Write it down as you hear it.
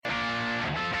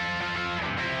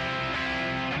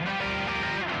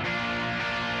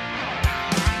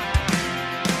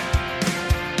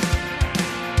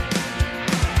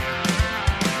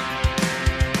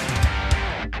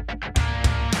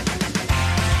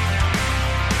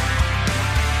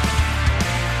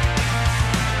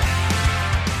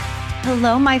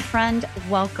Hello, my friend.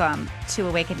 Welcome to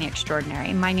Awaken the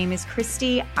Extraordinary. My name is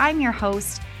Christy. I'm your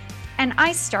host, and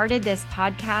I started this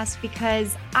podcast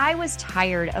because I was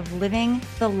tired of living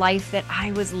the life that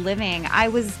I was living. I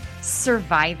was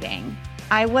surviving.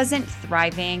 I wasn't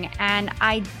thriving, and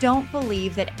I don't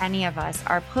believe that any of us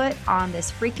are put on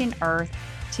this freaking earth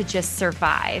to just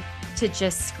survive, to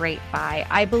just scrape by.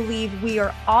 I believe we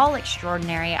are all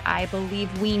extraordinary. I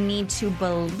believe we need to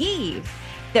believe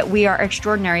that we are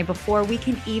extraordinary before we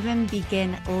can even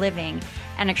begin living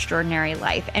an extraordinary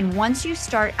life. And once you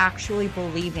start actually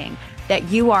believing that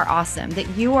you are awesome, that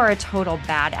you are a total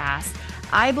badass,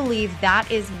 I believe that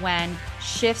is when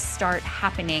shifts start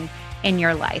happening in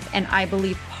your life. And I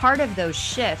believe part of those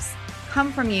shifts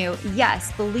come from you,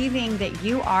 yes, believing that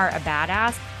you are a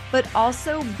badass, but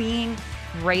also being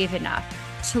brave enough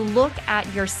to look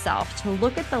at yourself, to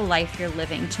look at the life you're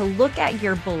living, to look at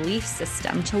your belief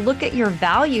system, to look at your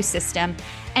value system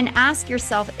and ask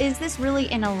yourself, is this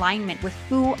really in alignment with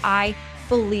who I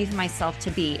believe myself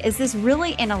to be? Is this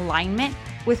really in alignment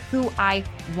with who I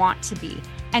want to be?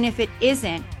 And if it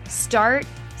isn't, start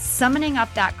summoning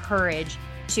up that courage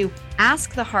to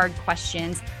ask the hard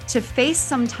questions, to face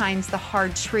sometimes the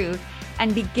hard truth,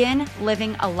 and begin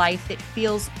living a life that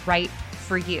feels right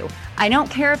for you. I don't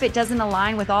care if it doesn't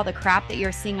align with all the crap that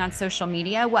you're seeing on social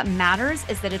media. What matters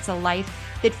is that it's a life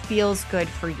that feels good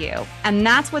for you. And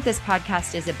that's what this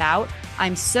podcast is about.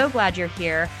 I'm so glad you're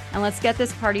here, and let's get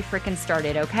this party freaking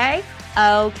started, okay?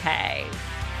 Okay.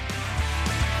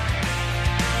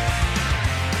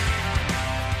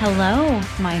 Hello,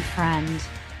 my friend.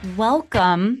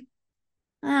 Welcome.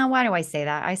 Why do I say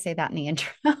that? I say that in the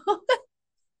intro.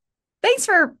 Thanks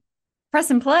for press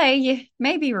and play. You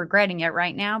may be regretting it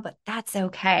right now, but that's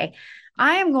okay.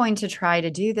 I am going to try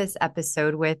to do this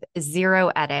episode with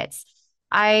zero edits.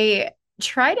 I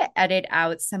try to edit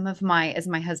out some of my, as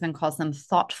my husband calls them,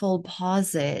 thoughtful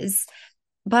pauses,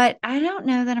 but I don't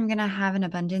know that I'm going to have an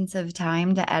abundance of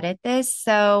time to edit this.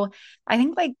 So I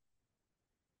think like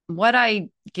what I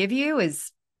give you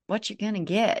is what you're going to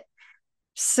get.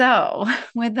 So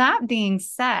with that being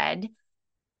said,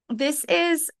 this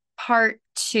is part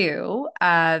two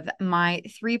of my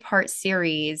three-part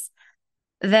series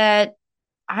that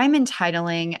I'm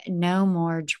entitling No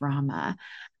More Drama.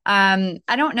 I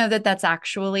don't know that that's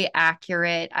actually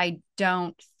accurate. I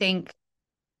don't think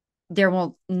there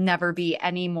will never be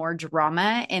any more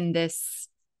drama in this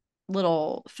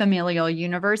little familial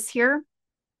universe here,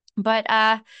 but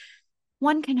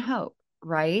one can hope,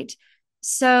 right?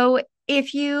 So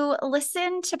if you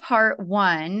listen to part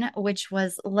one, which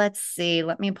was, let's see,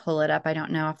 let me pull it up. I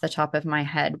don't know off the top of my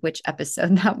head which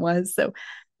episode that was. So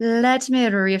let me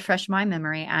refresh my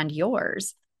memory and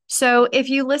yours. So if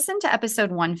you listen to episode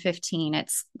 115,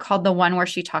 it's called the one where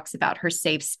she talks about her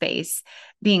safe space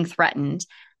being threatened.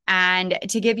 And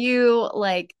to give you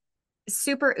like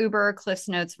super uber Cliff's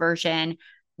Notes version,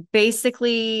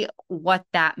 basically what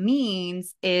that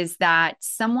means is that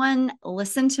someone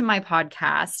listened to my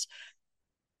podcast,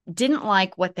 didn't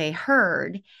like what they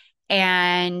heard,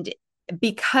 and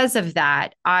because of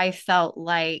that I felt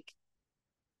like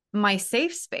my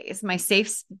safe space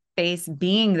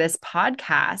being this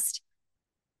podcast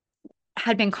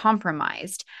had been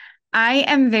compromised. I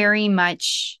am very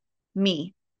much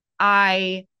me.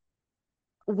 I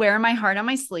wear my heart on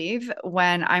my sleeve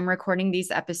when I'm recording these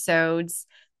episodes,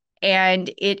 and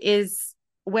it is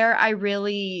where I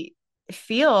really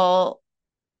feel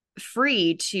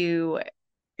free to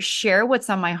share what's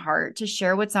on my heart, to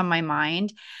share what's on my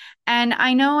mind. And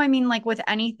I know, I mean, like with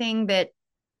anything that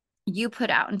you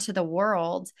put out into the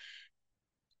world,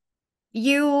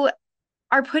 you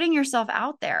are putting yourself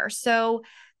out there. So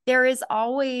there is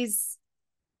always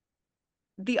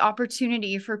the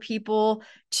opportunity for people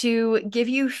to give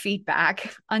you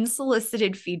feedback,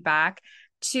 unsolicited feedback,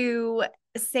 to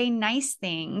say nice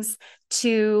things,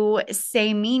 to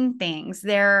say mean things.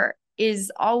 There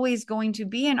is always going to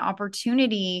be an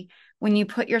opportunity when you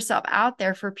put yourself out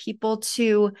there for people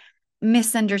to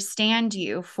misunderstand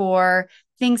you, for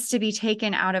things to be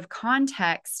taken out of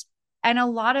context. And a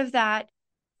lot of that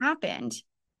happened.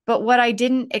 But what I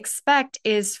didn't expect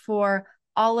is for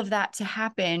all of that to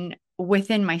happen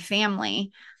within my family.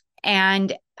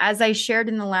 And as I shared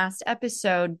in the last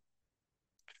episode,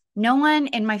 no one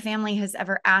in my family has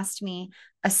ever asked me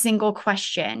a single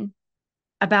question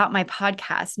about my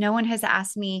podcast. No one has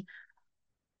asked me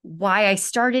why I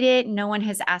started it. No one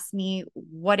has asked me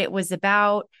what it was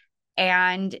about.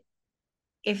 And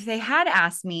if they had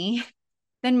asked me,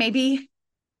 then maybe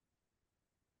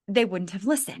they wouldn't have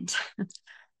listened.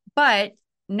 But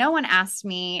no one asked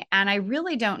me. And I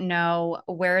really don't know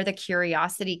where the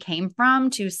curiosity came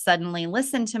from to suddenly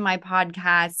listen to my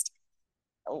podcast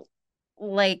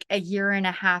like a year and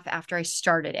a half after I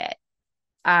started it.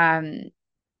 Um,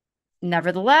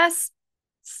 Nevertheless,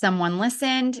 someone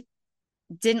listened,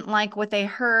 didn't like what they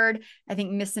heard, I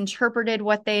think misinterpreted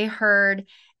what they heard,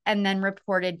 and then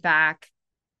reported back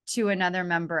to another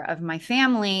member of my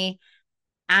family.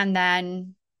 And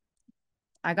then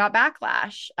I got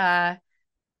backlash.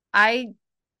 I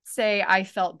say I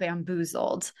felt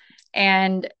bamboozled.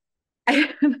 And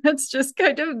that's just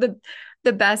kind of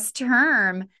the best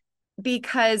term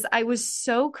because I was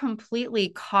so completely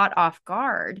caught off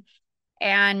guard.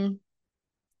 And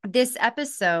this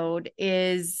episode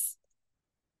is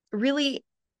really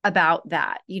about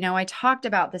that. I talked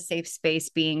about the safe space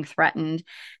being threatened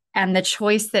and the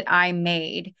choice that I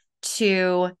made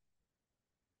to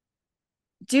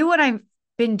do what I've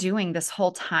been doing this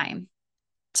whole time,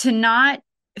 to not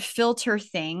filter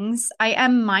things. I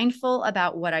am mindful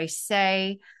about what I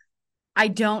say. I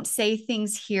don't say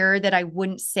things here that I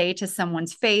wouldn't say to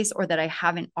someone's face or that I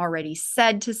haven't already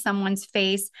said to someone's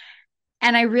face.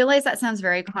 And I realize that sounds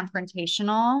very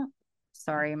confrontational.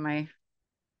 Sorry, my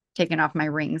taken off my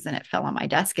rings and it fell on my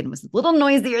desk and was a little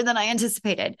noisier than I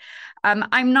anticipated.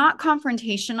 I'm not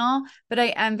confrontational, but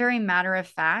I am very matter of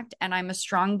fact. And I'm a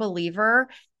strong believer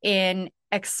in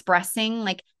expressing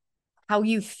like how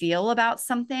you feel about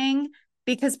something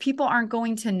because people aren't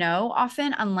going to know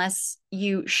often unless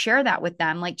you share that with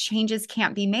them. Like changes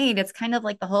can't be made. It's kind of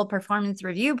like the whole performance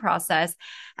review process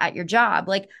at your job.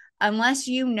 Like, unless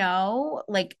you know,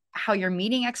 like, how you're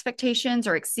meeting expectations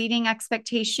or exceeding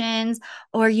expectations,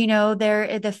 or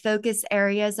there the focus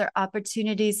areas or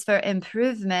opportunities for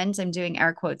improvement. I'm doing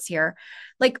air quotes here.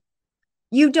 Like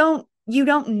you don't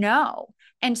know.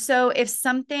 And so if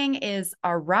something is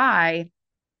awry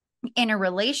in a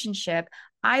relationship,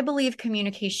 I believe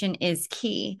communication is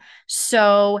key.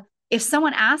 So if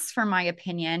someone asks for my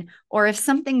opinion or if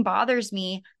something bothers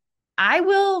me, I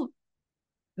will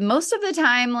most of the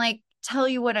time like tell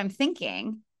you what I'm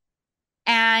thinking.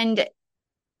 And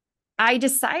I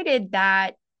decided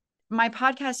that my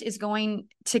podcast is going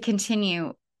to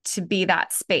continue to be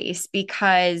that space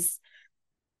because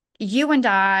you and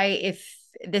I, if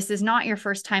this is not your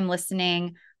first time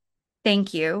listening,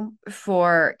 thank you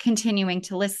for continuing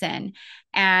to listen.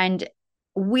 And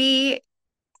we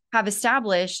have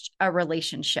established a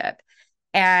relationship.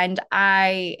 And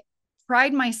I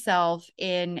pride myself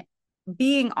in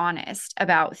being honest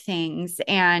about things.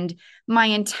 And my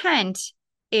intent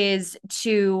is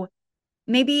to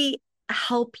maybe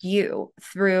help you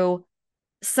through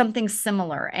something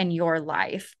similar in your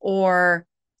life or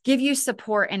give you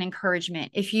support and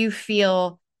encouragement if you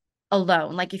feel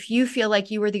alone. Like if you feel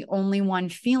like you were the only one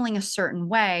feeling a certain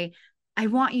way, I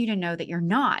want you to know that you're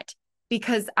not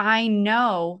because I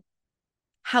know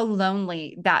how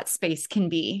lonely that space can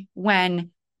be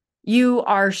when you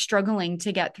are struggling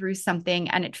to get through something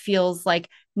and it feels like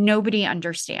nobody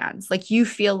understands. Like you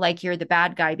feel like you're the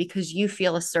bad guy because you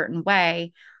feel a certain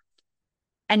way.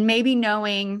 And maybe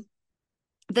knowing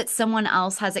that someone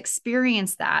else has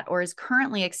experienced that or is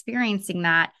currently experiencing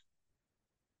that,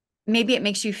 maybe it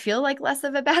makes you feel like less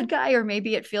of a bad guy, or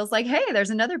maybe it feels like, hey, there's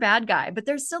another bad guy, but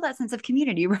there's still that sense of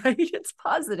community, right? It's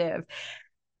positive.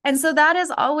 And so that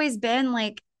has always been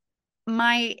like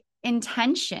my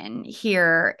intention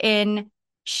here in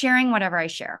sharing whatever I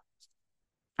share.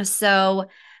 So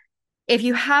if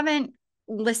you haven't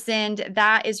listened,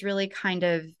 that is really kind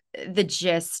of the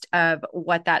gist of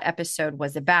what that episode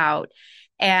was about.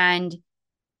 And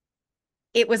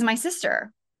it was my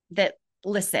sister that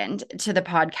listened to the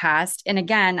podcast. And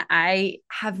again, I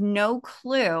have no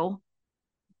clue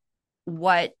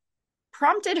what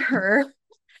prompted her,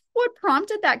 what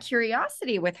prompted that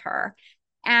curiosity with her.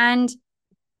 And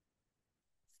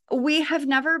we have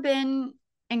never been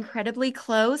incredibly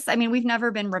close. I mean, we've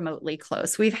never been remotely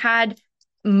close. We've had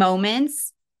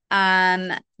moments,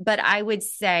 but I would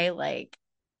say like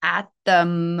at the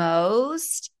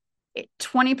most,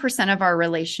 20% of our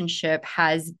relationship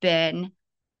has been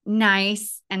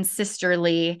nice and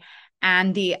sisterly,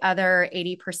 and the other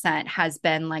 80% has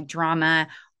been like drama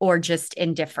or just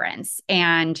indifference.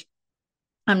 And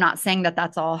I'm not saying that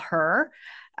that's all her,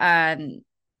 um,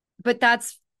 but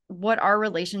that's what our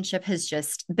relationship has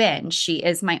just been. She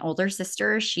is my older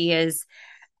sister. She is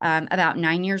about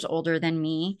 9 years older than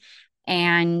me.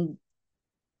 And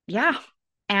yeah.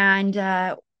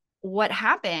 And what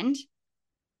happened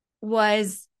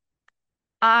was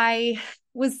I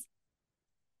was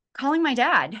calling my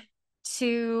dad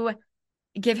to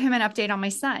give him an update on my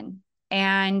son.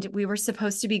 And we were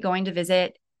supposed to be going to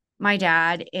visit my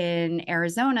dad in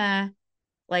Arizona,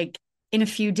 like in a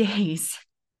few days.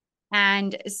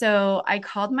 And so I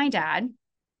called my dad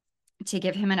to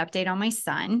give him an update on my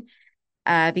son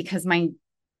because my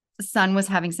son was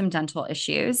having some dental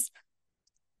issues.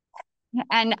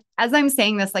 And as I'm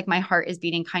saying this, like my heart is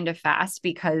beating kind of fast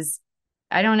because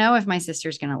I don't know if my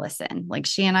sister's going to listen. Like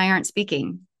she and I aren't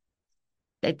speaking.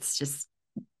 It's just,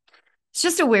 it's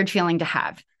just a weird feeling to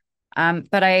have.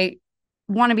 But I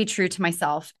want to be true to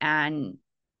myself and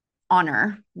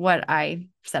honor what I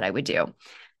said I would do.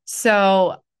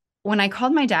 So when I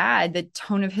called my dad, the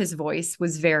tone of his voice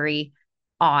was very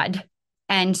odd.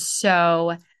 And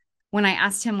so when I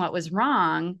asked him what was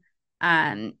wrong,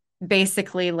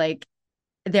 basically, like,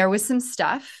 there was some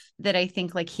stuff that I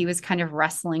think like he was kind of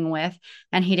wrestling with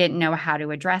and he didn't know how to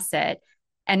address it.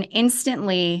 And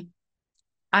instantly,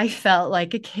 I felt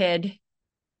like a kid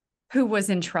who was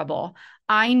in trouble.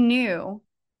 I knew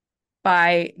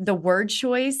by the word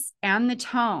choice and the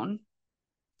tone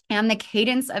and the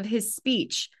cadence of his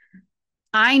speech,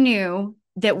 I knew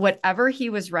that whatever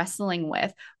he was wrestling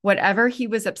with, whatever he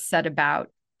was upset about,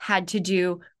 had to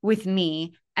do with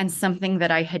me and something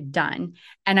that I had done.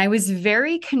 And I was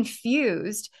very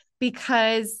confused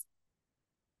because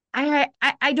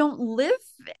I don't live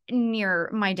near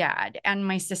my dad and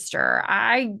my sister.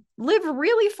 I live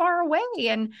really far away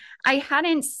and I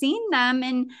hadn't seen them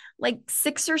in like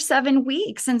 6 or 7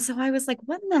 weeks. And so I was like,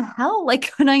 what in the hell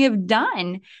like could I have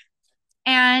done?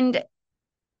 And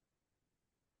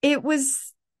it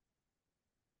was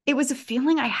it was a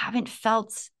feeling I haven't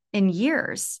felt in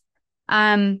years.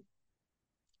 Um,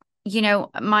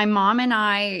 my mom and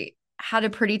I had a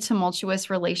pretty tumultuous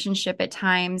relationship at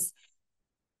times.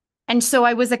 And so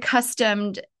I was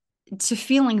accustomed to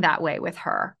feeling that way with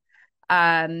her.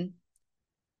 Um,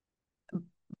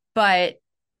 but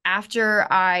after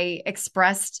I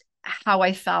expressed how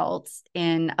I felt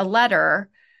in a letter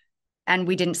and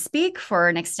we didn't speak for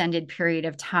an extended period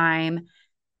of time,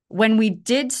 when we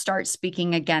did start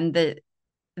speaking again,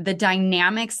 the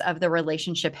dynamics of the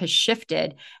relationship has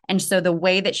shifted. And so the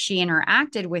way that she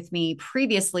interacted with me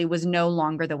previously was no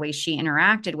longer the way she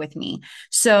interacted with me.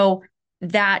 So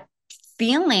that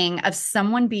feeling of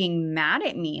someone being mad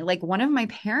at me, like one of my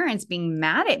parents being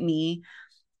mad at me,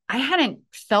 I hadn't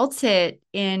felt it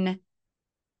in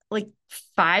like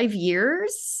 5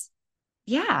 years.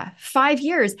 Yeah, 5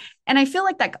 years. And I feel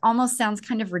like that almost sounds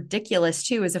kind of ridiculous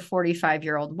too as a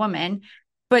 45-year-old woman,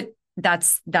 but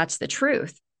that's the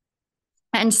truth.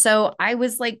 And so I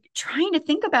was like trying to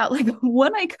think about like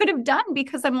what I could have done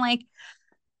because I'm like,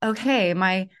 okay,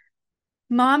 my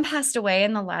mom passed away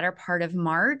in the latter part of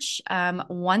March.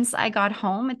 Once I got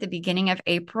home at the beginning of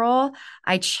April,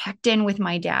 I checked in with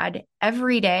my dad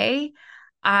every day.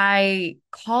 I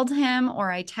called him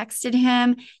or I texted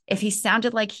him. If he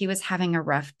sounded like he was having a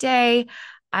rough day,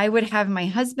 I would have my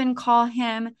husband call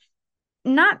him,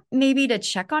 not maybe to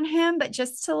check on him, but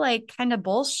just to like kind of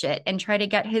bullshit and try to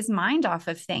get his mind off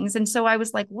of things. And so I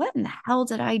was like, what in the hell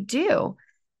did I do?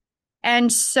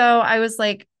 And so I was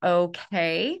like,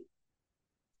 okay.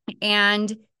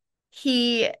 And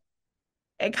he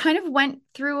kind of went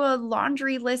through a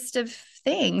laundry list of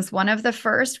things. One of the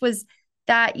first was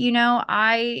that,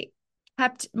 I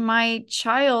kept my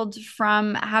child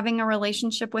from having a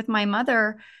relationship with my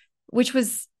mother, which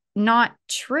was not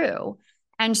true.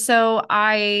 And so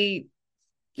I,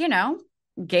 you know,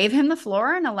 gave him the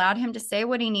floor and allowed him to say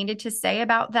what he needed to say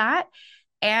about that.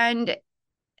 And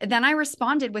then I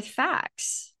responded with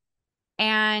facts.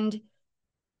 And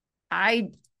I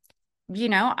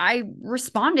I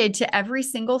responded to every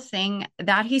single thing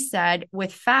that he said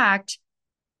with fact,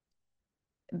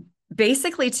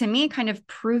 basically to me, kind of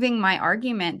proving my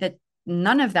argument that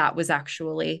none of that was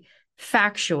actually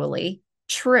factually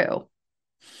true.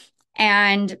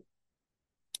 And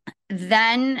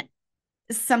then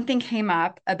something came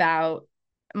up about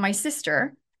my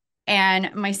sister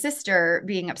and my sister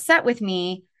being upset with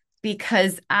me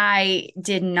because I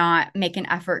did not make an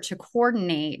effort to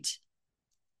coordinate,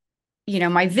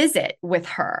 my visit with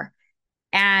her.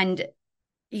 And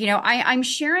I'm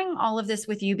sharing all of this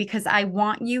with you because I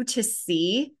want you to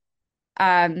see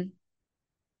um,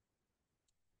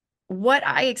 what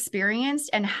I experienced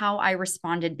and how I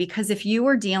responded. Because if you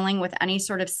were dealing with any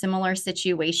sort of similar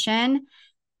situation,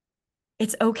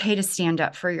 it's okay to stand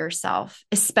up for yourself,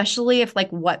 especially if like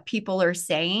what people are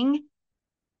saying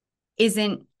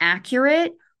isn't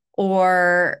accurate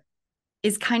or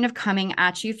is kind of coming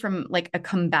at you from like a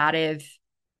combative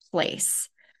place.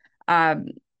 Um,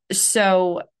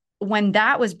 so when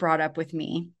that was brought up with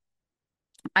me,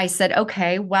 I said,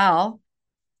 okay, well,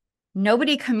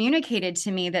 nobody communicated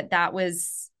to me that that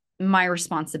was my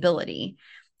responsibility.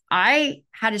 I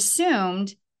had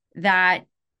assumed that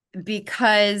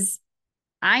because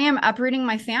I am uprooting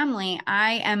my family,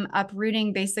 I am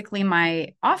uprooting basically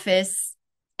my office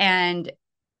and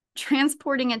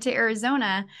transporting it to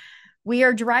Arizona. We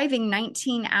are driving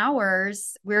 19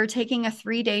 hours. We're taking a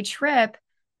 3-day trip.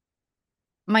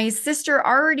 My sister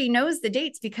already knows the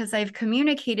dates because I've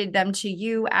communicated them to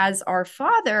you as our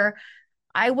father.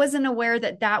 I wasn't aware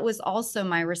that that was also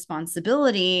my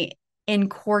responsibility in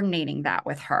coordinating that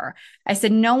with her. I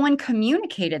said, no one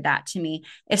communicated that to me.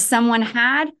 If someone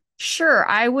had, sure,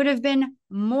 I would have been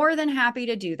more than happy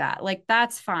to do that. Like,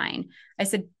 that's fine. I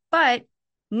said, but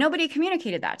nobody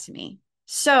communicated that to me.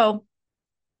 So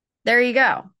there you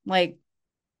go. Like,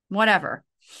 whatever.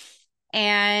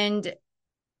 And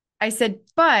I said,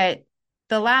 but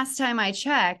the last time I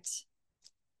checked,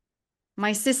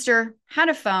 my sister had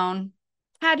a phone,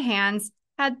 had hands,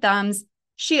 had thumbs.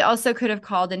 She also could have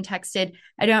called and texted.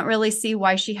 I don't really see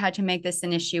why she had to make this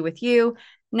an issue with you.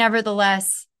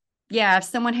 Nevertheless, yeah, if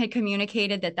someone had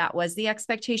communicated that that was the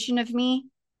expectation of me,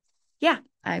 yeah,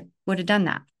 I would have done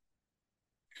that.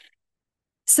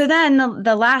 So then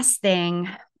the last thing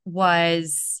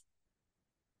was,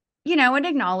 an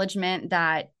acknowledgement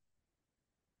that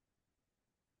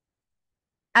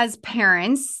as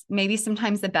parents, maybe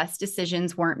sometimes the best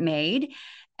decisions weren't made.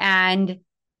 And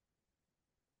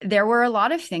there were a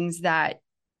lot of things that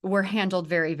were handled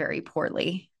very, very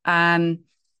poorly.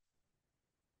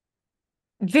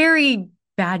 Very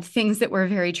bad things that were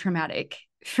very traumatic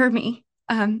for me.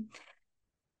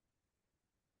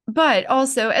 But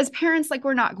also, as parents, like,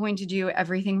 we're not going to do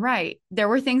everything right. There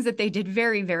were things that they did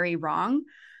very, very wrong.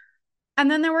 And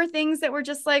then there were things that were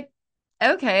just like,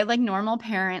 okay, like normal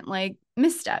parent, like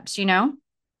missteps.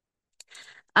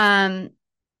 Um,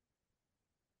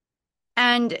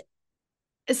 and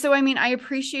so, I mean, I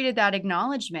appreciated that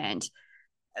acknowledgement,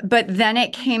 but then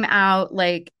it came out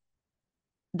like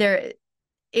there,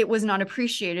 it was not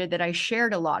appreciated that I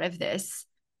shared a lot of this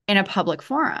in a public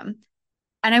forum.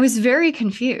 And I was very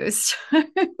confused.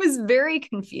 I was very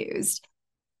confused.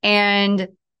 And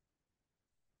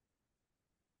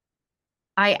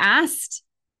I asked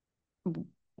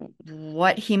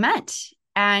what he meant.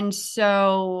 And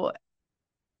so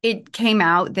it came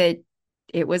out that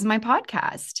it was my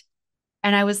podcast.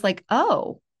 And I was like,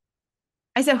 oh,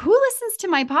 I said, who listens to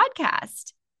my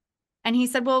podcast? And he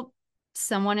said, well,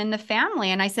 someone in the family.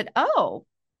 And I said, oh,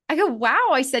 I go, wow.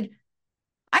 I said,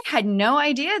 I had no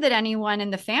idea that anyone in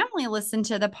the family listened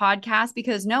to the podcast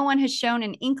because no one has shown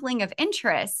an inkling of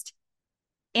interest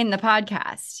in the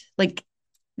podcast, like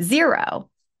zero.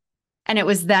 And it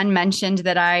was then mentioned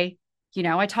that I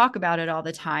talk about it all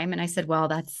the time. And I said, well,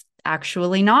 that's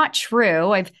actually not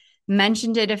true. I've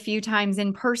mentioned it a few times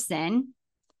in person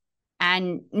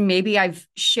and maybe I've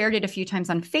shared it a few times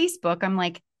on Facebook. I'm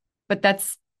like, but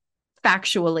that's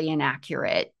factually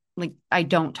inaccurate. Like, I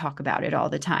don't talk about it all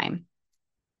the time.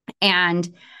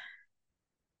 And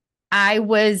I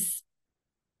was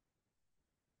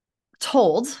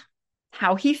told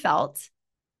how he felt.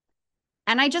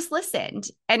 And I just listened.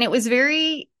 And it was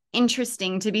very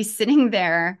interesting to be sitting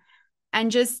there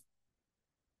and just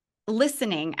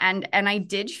listening. And I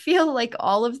did feel like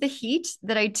all of the heat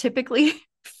that I typically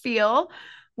feel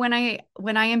when I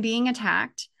am being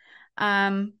attacked.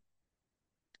 Um,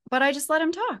 but I just let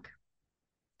him talk.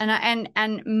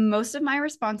 And most of my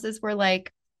responses were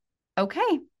like,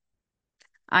 okay,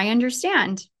 I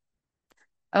understand.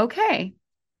 Okay.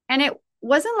 And it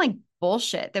wasn't like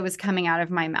bullshit that was coming out of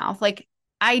my mouth. Like,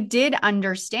 I did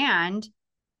understand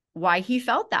why he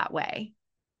felt that way.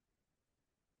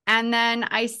 And then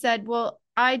I said, well,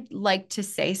 I'd like to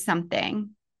say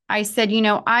something. I said,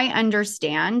 I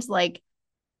understand like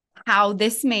how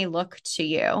this may look to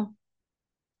you.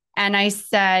 And I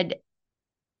said,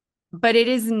 but it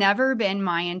has never been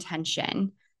my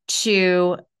intention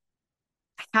to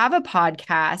have a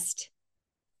podcast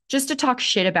just to talk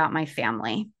shit about my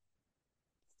family.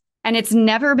 And it's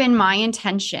never been my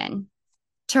intention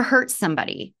to hurt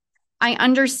somebody. I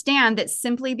understand that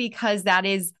simply because that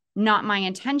is not my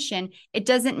intention, it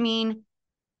doesn't mean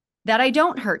that I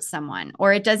don't hurt someone,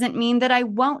 or it doesn't mean that I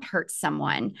won't hurt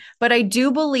someone. But I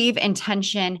do believe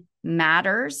intention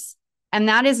matters. And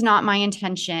that is not my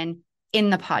intention in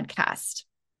the podcast.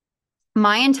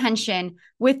 My intention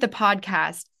with the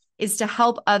podcast is to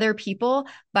help other people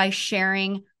by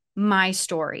sharing my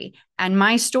story. And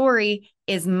my story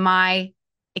is my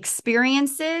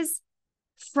experiences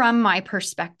from my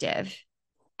perspective.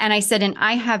 And I said, and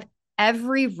I have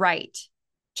every right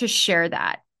to share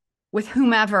that with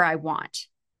whomever I want,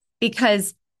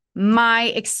 because my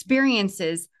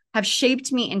experiences have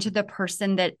shaped me into the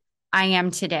person that I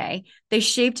am today. They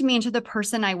shaped me into the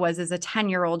person I was as a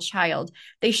 10-year-old child.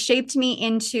 They shaped me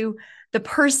into the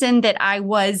person that I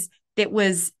was that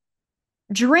was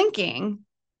drinking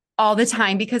all the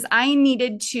time because I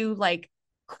needed to like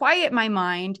quiet my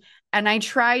mind and I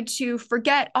tried to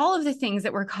forget all of the things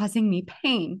that were causing me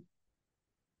pain.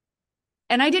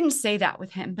 And I didn't say that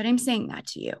with him, but I'm saying that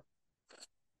to you.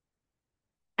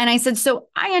 And I said, so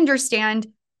I understand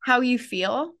how you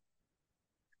feel,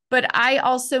 but I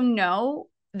also know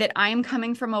that I'm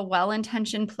coming from a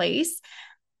well-intentioned place.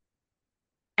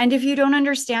 And if you don't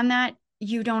understand that,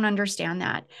 you don't understand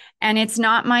that. And it's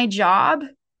not my job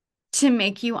to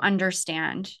make you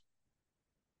understand.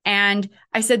 And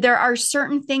I said, there are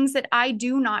certain things that I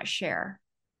do not share.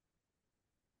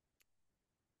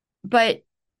 But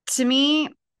to me,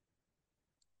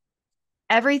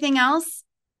 everything else,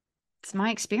 it's my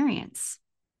experience.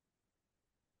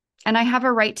 And I have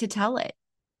a right to tell it.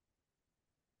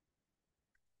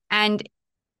 And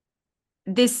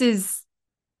this is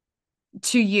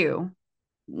to you,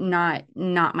 not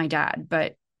my dad,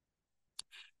 but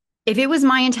if it was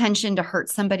my intention to hurt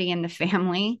somebody in the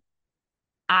family,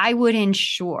 I would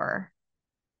ensure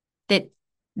that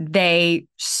they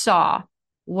saw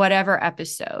whatever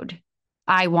episode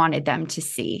I wanted them to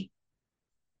see.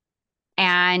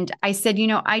 And I said,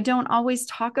 I don't always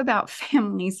talk about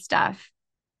family stuff.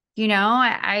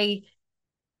 I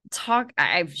talk,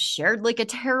 I've shared like a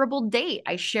terrible date.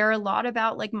 I share a lot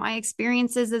about like my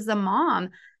experiences as a mom,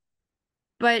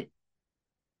 but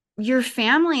your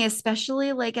family,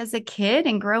 especially like as a kid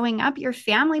and growing up, your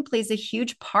family plays a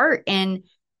huge part in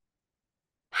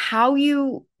how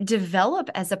you develop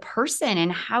as a person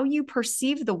and how you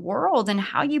perceive the world and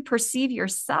how you perceive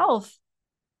yourself.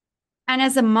 And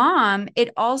as a mom, it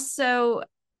also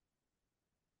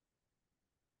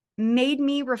made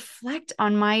me reflect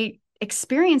on my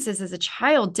experiences as a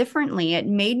child differently. It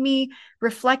made me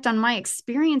reflect on my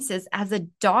experiences as a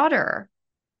daughter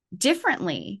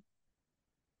differently.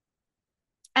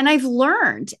 And I've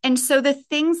learned. And so the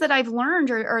things that I've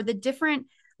learned are the different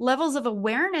levels of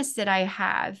awareness that I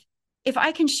have. If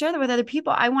I can share that with other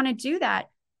people, I want to do that.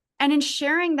 And in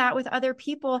sharing that with other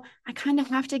people, I kind of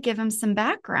have to give them some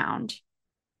background.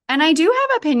 And I do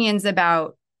have opinions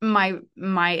about my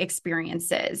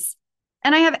experiences.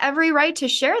 And I have every right to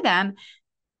share them.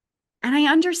 And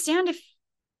I understand if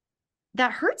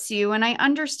that hurts you. And I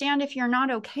understand if you're not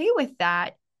okay with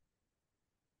that.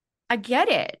 I get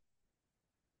it.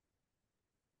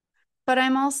 But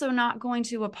I'm also not going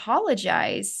to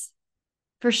apologize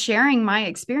for sharing my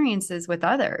experiences with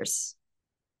others.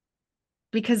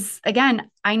 Because again,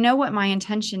 I know what my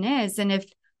intention is. And if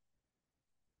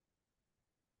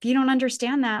you don't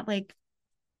understand that, like,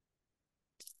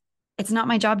 it's not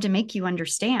my job to make you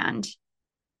understand.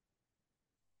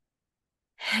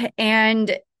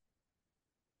 And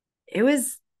it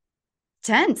was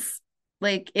tense.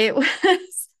 Like it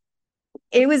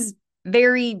was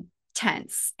very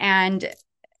tense. And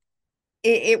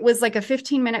it was like a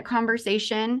 15-minute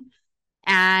conversation.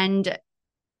 And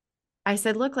I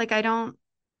said, look, like, I don't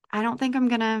think I'm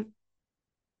going to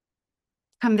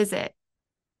come visit,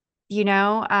 you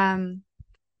know,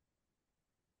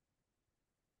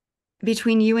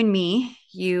 between you and me,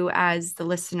 you as the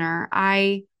listener,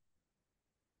 I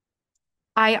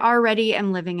already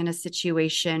am living in a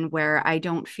situation where I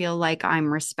don't feel like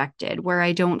I'm respected, where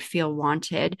I don't feel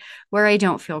wanted, where I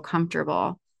don't feel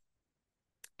comfortable.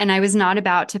 And I was not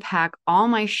about to pack all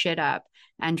my shit up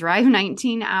and drive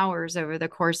 19 hours over the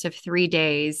course of 3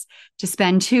 days to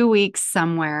spend 2 weeks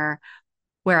somewhere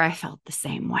where I felt the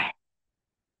same way.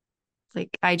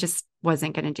 Like, I just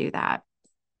wasn't going to do that.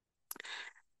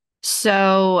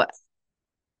 So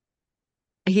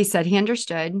he said he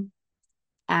understood.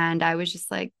 And I was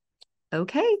just like,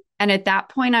 okay. And at that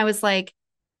point, I was like,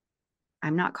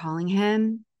 I'm not calling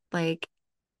him. Like,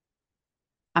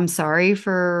 I'm sorry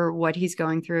for what he's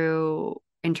going through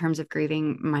in terms of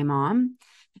grieving my mom.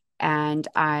 And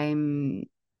I'm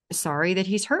sorry that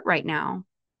he's hurt right now.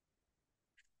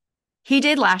 He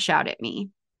did lash out at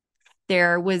me.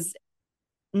 There was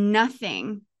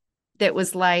nothing that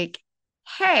was like,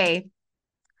 hey,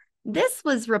 this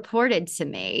was reported to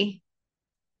me.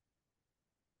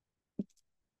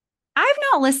 I've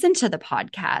not listened to the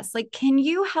podcast. Like, can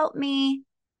you help me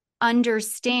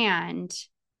understand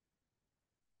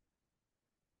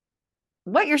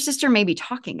what your sister may be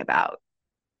talking about?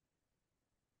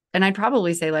 And I'd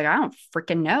probably say, like, I don't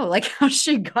freaking know, like, how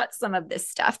she got some of this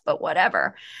stuff, but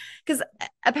whatever. Because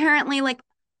apparently, like,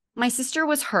 my sister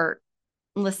was hurt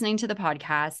listening to the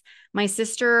podcast. My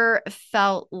sister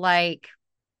felt like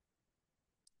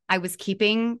I was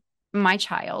keeping my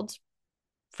child.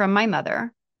 from my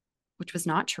mother, which was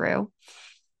not true.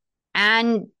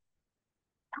 And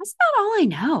that's not all I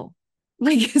know.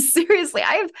 Like, seriously,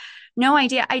 I have no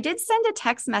idea. I did send a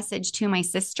text message to my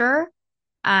sister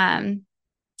um,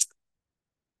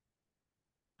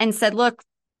 and said, look,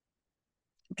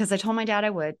 because I told my dad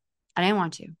I would. I didn't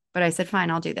want to, but I said,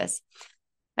 fine, I'll do this.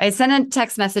 I sent a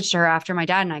text message to her after my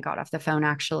dad and I got off the phone,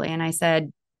 actually. And I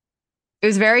said, it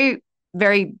was very,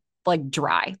 very like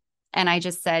dry. And I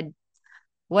just said,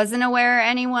 wasn't aware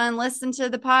anyone listened to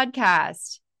the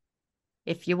podcast.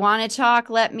 If you want to talk,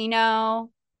 let me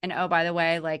know. And oh, by the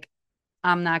way, like,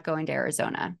 I'm not going to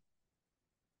Arizona.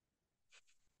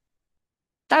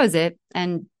 That was it.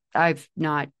 And I've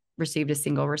not received a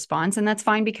single response. And that's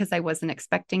fine because I wasn't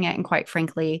expecting it. And quite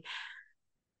frankly,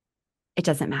 it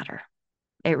doesn't matter.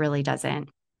 It really doesn't.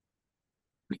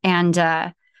 And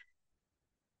I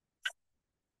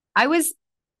was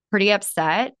pretty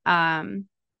upset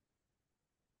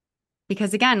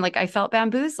because again, like I felt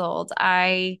bamboozled.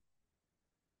 I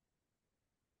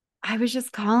was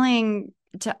just calling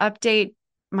to update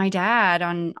my dad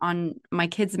on my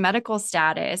kid's medical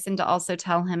status and to also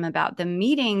tell him about the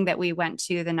meeting that we went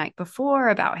to the night before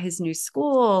about his new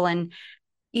school. And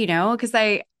because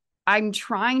I'm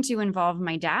trying to involve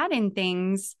my dad in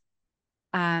things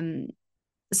um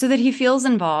so that he feels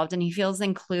involved and he feels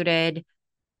included,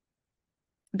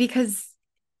 because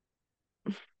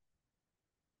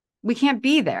we can't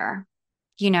be there,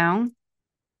 you know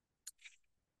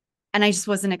and I just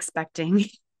wasn't expecting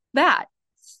that.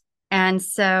 And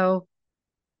so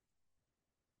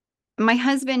my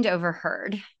husband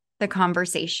overheard the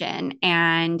conversation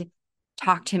and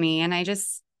talked to me, and I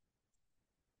just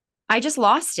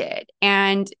lost it.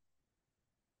 And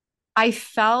I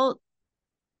felt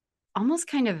almost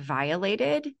kind of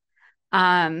violated.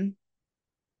 Um,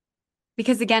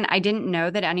 because again, I didn't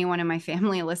know that anyone in my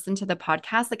family listened to the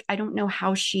podcast. Like, I don't know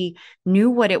how she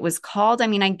knew what it was called. I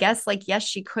mean, I guess like, yes,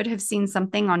 she could have seen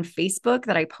something on Facebook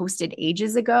that I posted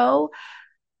ages ago.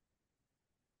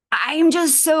 I'm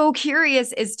just so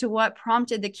curious as to what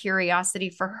prompted the curiosity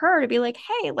for her to be like,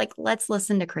 hey, like, let's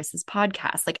listen to Chris's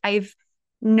podcast. Like, I've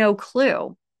no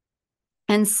clue.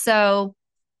 And so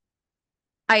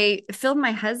I filled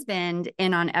my husband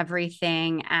in on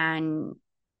everything, and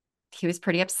he was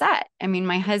pretty upset. I mean,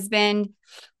 my husband,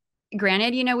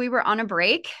 granted, we were on a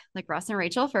break, like Ross and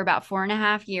Rachel, for about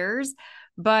 4.5 years,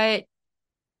 but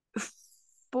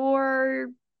for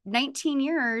 19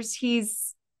 years,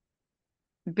 he's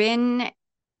been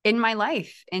in my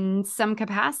life in some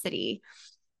capacity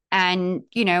and,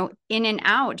 in and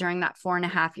out during that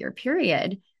 4.5 year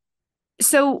period.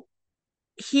 So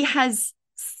he has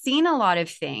seen a lot of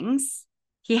things.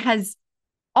 He has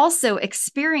also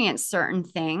experienced certain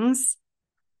things.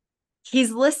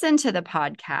 He's listened to the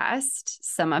podcast,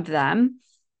 some of them.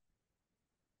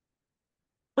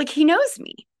 Like, he knows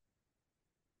me.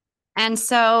 And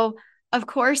so, of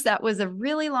course, that was a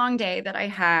really long day that I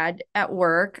had at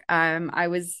work. I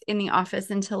was in the office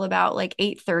until about like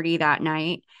 8:30 that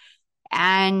night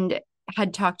and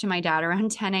had talked to my dad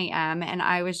around 10 a.m. And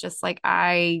I was just like,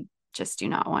 I just do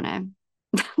not want to,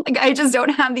 like, I just don't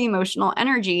have the emotional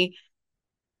energy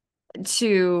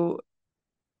to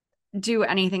do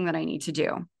anything that I need to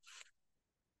do.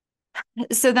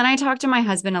 So then I talked to my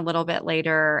husband a little bit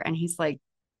later, and he's like,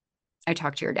 I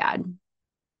talked to your dad.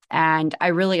 And I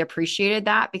really appreciated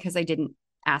that because I didn't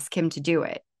ask him to do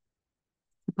it.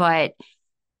 But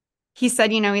he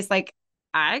said, he's like,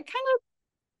 I kind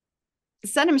of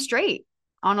set him straight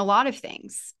on a lot of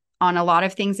things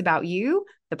about you,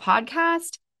 the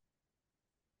podcast,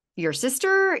 your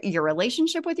sister, your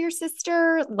relationship with your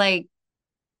sister. Like,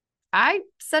 I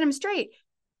set him straight.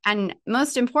 And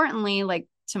most importantly, like,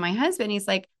 to my husband, he's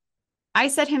like, I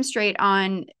set him straight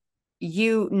on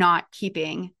you not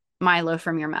keeping Milo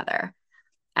from your mother.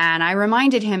 And I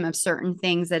reminded him of certain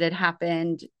things that had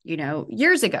happened,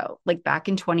 years ago, like back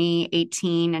in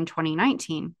 2018 and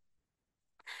 2019.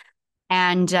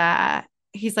 And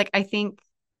he's like, I think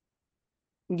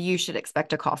you should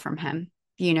expect a call from him.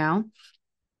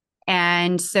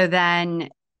 And so then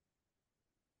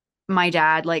my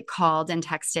dad like called and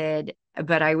texted,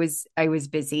 but I was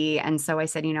busy. And so I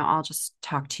said, I'll just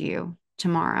talk to you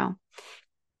tomorrow.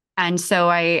 And so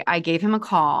I gave him a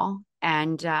call,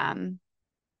 and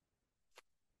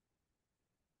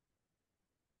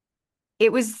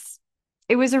it was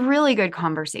a really good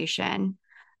conversation.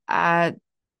 Uh,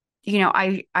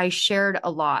 I shared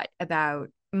a lot about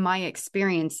my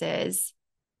experiences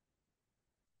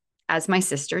as my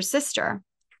sister's sister.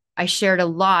 I shared a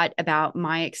lot about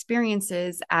my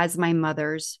experiences as my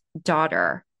mother's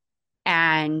daughter.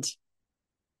 And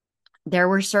There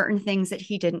were certain things that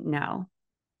he didn't know.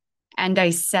 And I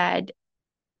said,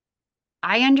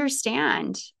 I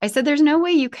understand. I said, there's no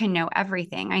way you can know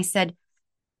everything. I said,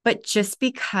 but just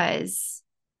because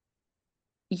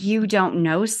you don't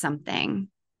know something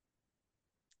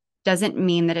doesn't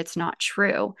mean that it's not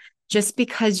true. Just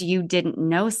because you didn't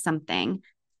know something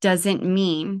doesn't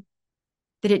mean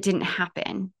that it didn't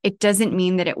happen. It doesn't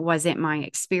mean that it wasn't my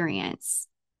experience.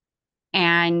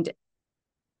 And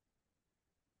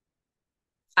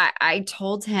I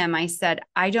told him, I said,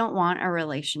 I don't want a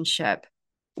relationship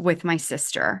with my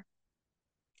sister.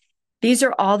 These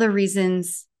are all the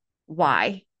reasons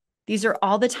why. These are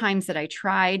all the times that I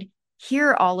tried. Here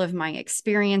are all of my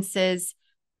experiences.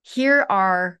 Here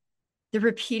are the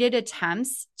repeated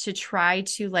attempts to try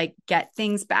to like get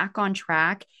things back on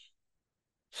track.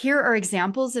 Here are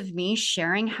examples of me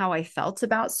sharing how I felt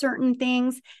about certain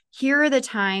things. Here are the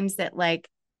times that like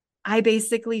I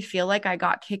basically feel like I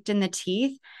got kicked in the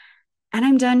teeth and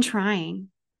I'm done trying.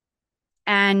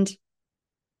 And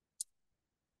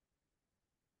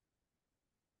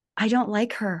I don't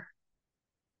like her.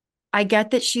 I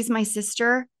get that she's my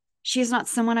sister. She is not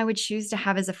someone I would choose to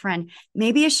have as a friend.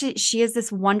 Maybe she is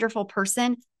this wonderful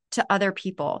person to other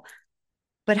people,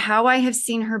 but how I have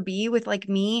seen her be with like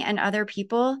me and other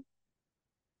people,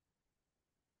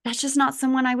 that's just not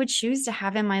someone I would choose to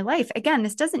have in my life. Again,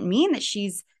 this doesn't mean that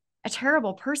she's a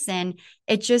terrible person.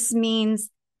 It just means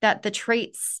that the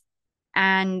traits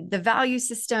and the value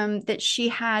system that she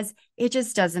has, it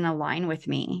just doesn't align with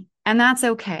me. And that's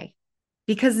okay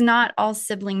because not all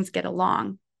siblings get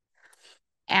along.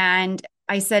 And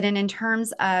I said, and in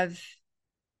terms of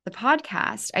the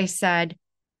podcast, I said,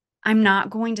 I'm not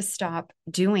going to stop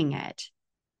doing it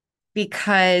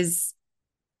because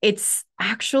it's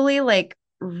actually like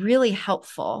really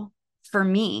helpful for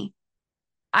me.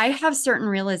 I have certain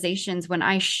realizations when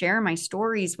I share my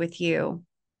stories with you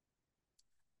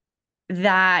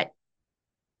that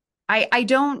I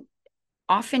don't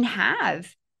often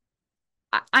have.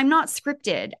 I'm not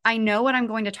scripted. I know what I'm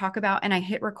going to talk about and I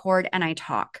hit record and I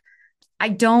talk. I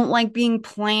don't like being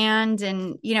planned.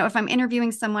 And, you know, if I'm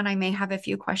interviewing someone, I may have a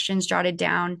few questions jotted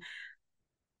down.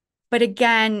 But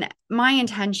again, my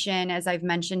intention, as I've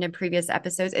mentioned in previous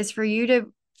episodes, is for you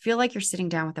to feel like you're sitting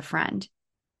down with a friend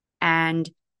and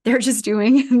they're just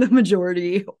doing the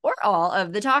majority or all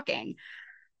of the talking.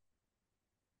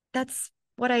 That's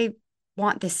what I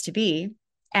want this to be.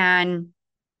 And,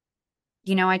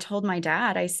 you know, I told my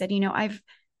dad, I said, you know, I've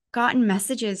gotten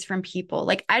messages from people.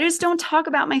 Like, I just don't talk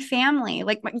about my family.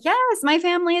 Like, yes, my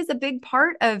family is a big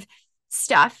part of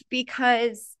stuff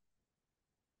because,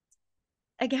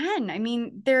 again, I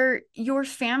mean, they're your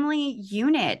family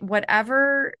unit,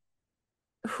 whatever,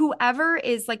 whoever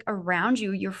is like around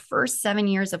you, your first 7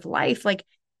 years of life, like,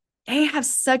 they have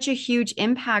such a huge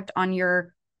impact on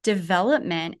your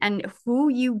development and who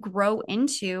you grow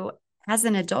into as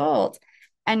an adult.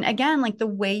 And again, like the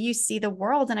way you see the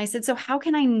world. And I said, so how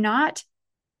can I not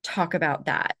talk about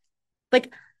that?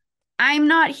 Like, I'm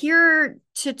not here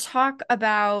to talk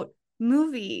about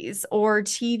movies or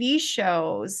TV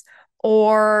shows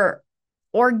or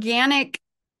organic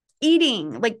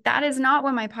eating. Like, that is not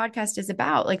what my podcast is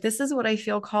about. Like, this is what I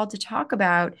feel called to talk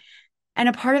about. And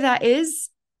a part of that is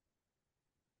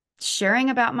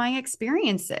sharing about my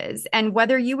experiences. And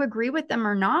whether you agree with them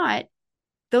or not,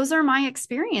 those are my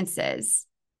experiences.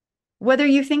 Whether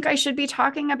you think I should be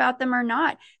talking about them or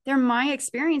not, they're my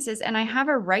experiences and I have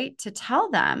a right to tell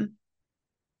them.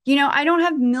 You know, I don't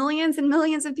have millions and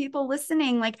millions of people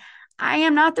listening. Like, I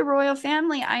am not the royal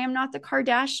family. I am not the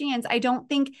Kardashians. I don't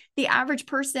think the average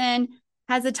person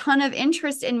has a ton of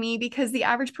interest in me because the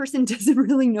average person doesn't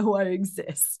really know I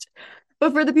exist.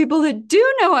 But for the people that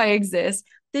do know I exist,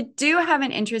 that do have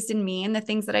an interest in me and the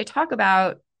things that I talk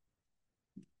about,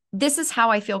 this is how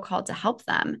I feel called to help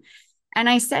them. And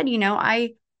I said, you know,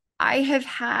 I have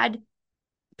had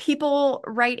people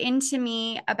write into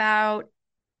me about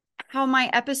how my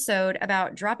episode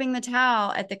about dropping the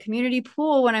towel at the community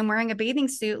pool when I'm wearing a bathing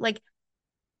suit, like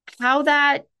how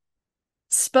that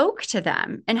spoke to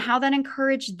them and how that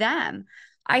encouraged them.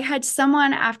 I had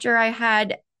someone after I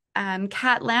had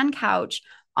Kat Landcouch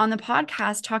on the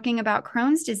podcast talking about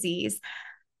Crohn's disease.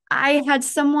 I had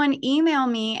someone email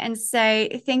me and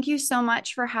say, thank you so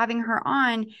much for having her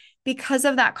on. Because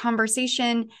of that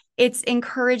conversation, it's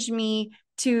encouraged me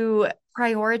to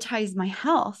prioritize my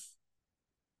health.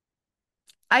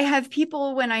 I have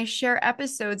people when I share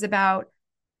episodes about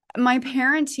my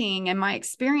parenting and my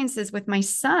experiences with my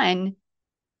son,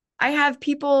 I have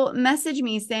people message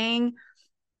me saying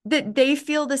that they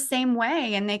feel the same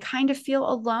way and they kind of feel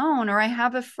alone. Or I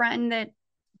have a friend that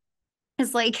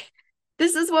is like,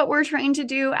 This is what we're trained to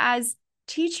do as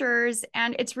teachers.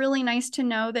 And it's really nice to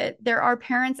know that there are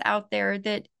parents out there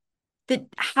that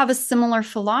have a similar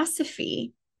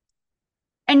philosophy.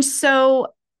 And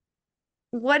so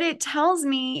what it tells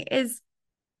me is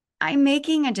I'm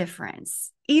making a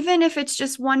difference. Even if it's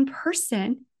just one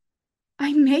person,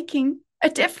 I'm making a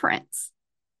difference.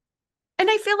 And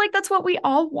I feel like that's what we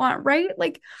all want, right?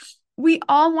 Like we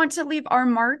all want to leave our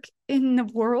mark in the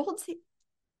world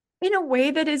in a way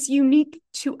that is unique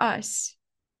to us.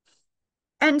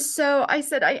 And so I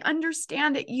said, I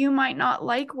understand that you might not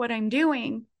like what I'm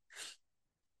doing,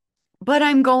 but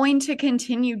I'm going to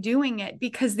continue doing it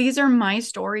because these are my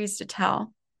stories to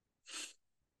tell.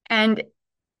 And,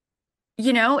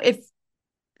 if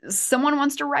someone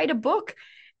wants to write a book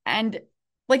and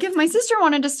like if my sister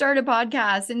wanted to start a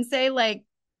podcast and say, like,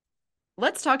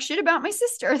 let's talk shit about my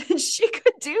sister, then she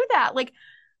could do that. Like,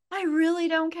 I really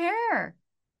don't care.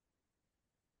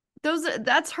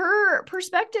 That's her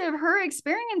perspective, her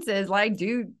experiences. Like,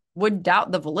 would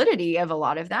doubt the validity of a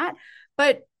lot of that,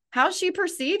 but how she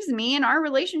perceives me and our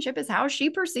relationship is how she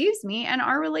perceives me and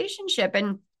our relationship.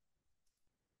 And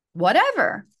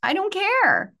whatever, I don't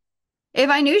care. If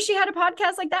I knew she had a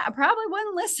podcast like that, I probably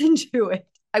wouldn't listen to it.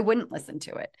 I wouldn't listen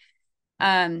to it.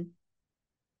 Um,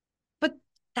 but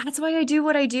that's why I do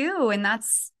what I do. And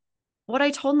that's what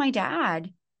I told my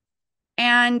dad.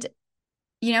 And,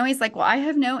 he's like, well, I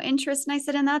have no interest. And I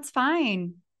said, and that's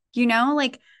fine.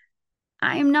 Like,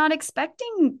 I'm not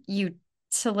expecting you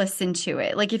to listen to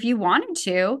it. Like, if you wanted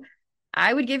to,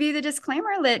 I would give you the disclaimer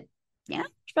that, yeah,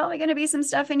 there's probably going to be some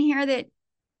stuff in here that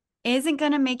isn't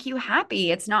going to make you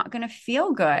happy. It's not going to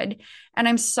feel good. And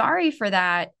I'm sorry for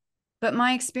that. But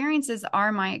my experiences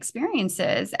are my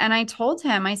experiences. And I told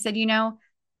him, I said,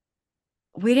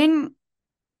 we didn't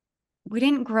we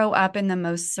didn't grow up in the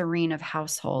most serene of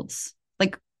households.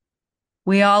 Like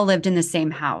we all lived in the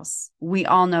same house. We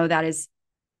all know that is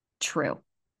true.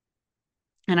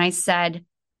 And I said,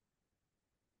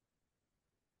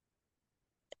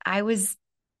 I was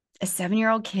a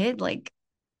 7-year-old kid, like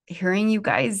hearing you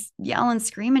guys yell and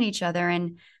scream at each other.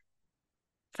 And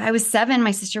if I was 7,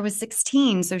 my sister was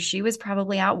 16. So she was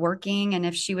probably out working. And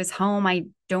if she was home, I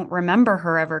don't remember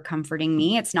her ever comforting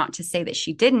me. It's not to say that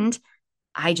she didn't.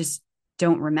 I just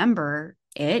don't remember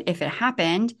it if it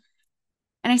happened.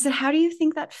 And I said, how do you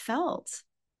think that felt?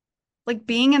 Like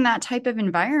being in that type of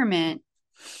environment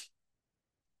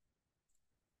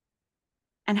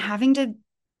and having to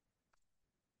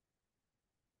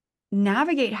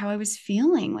navigate how I was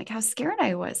feeling, like how scared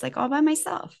I was, like all by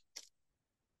myself.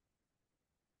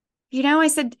 I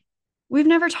said, we've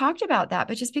never talked about that,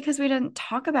 but just because we didn't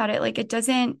talk about it, like it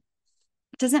doesn't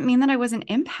mean that I wasn't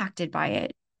impacted by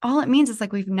it. All it means is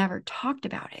like we've never talked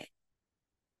about it.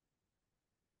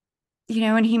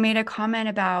 And he made a comment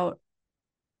about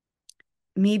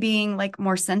me being like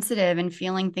more sensitive and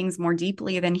feeling things more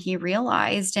deeply than he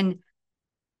realized. And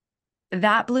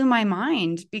that blew my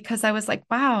mind because I was like,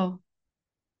 wow,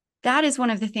 that is one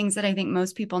of the things that I think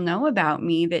most people know about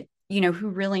me that, who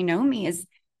really know me is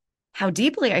how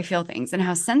deeply I feel things and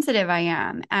how sensitive I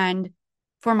am. And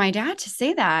for my dad to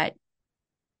say that,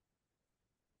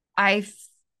 I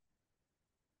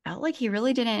felt like he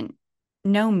really didn't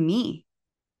know me.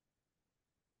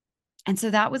 And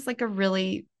so that was like a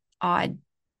really odd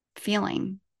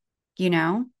feeling, you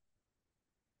know?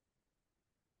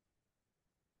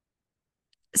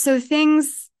 So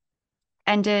things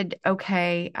ended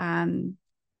okay.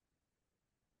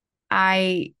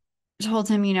 I told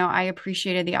him, I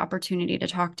appreciated the opportunity to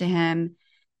talk to him.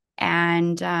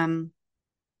 And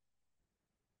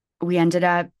we ended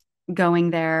up going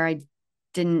there. I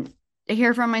didn't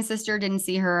hear from my sister, didn't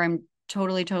see her. I'm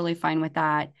totally, totally fine with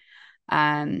that.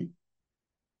 Um,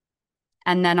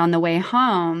 and then on the way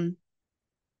home,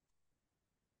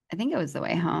 I think it was the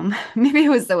way home, maybe it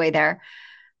was the way there.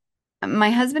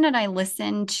 My husband and I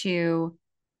listened to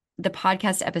the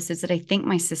podcast episodes that I think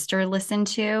my sister listened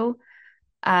to.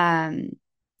 Um,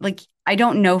 like I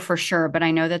don't know for sure, but I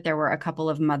know that there were a couple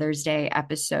of Mother's Day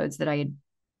episodes that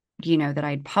that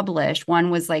I'd published.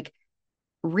 One was like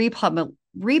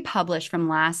republished from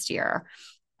last year.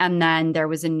 And then there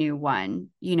was a new one,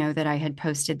 that I had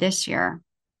posted this year.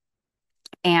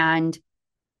 And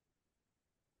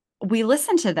we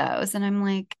listened to those and I'm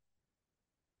like,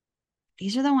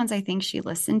 these are the ones I think she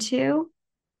listened to.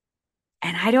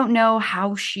 And I don't know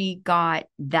how she got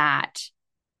that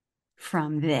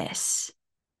from this,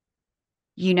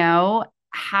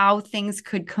 how things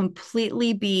could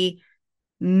completely be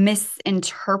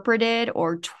misinterpreted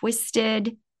or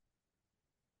twisted.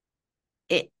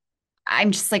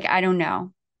 I'm just like, I don't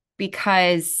know,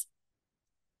 because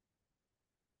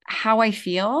how I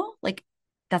feel, like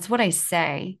that's what I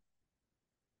say.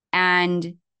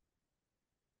 And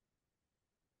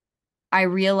I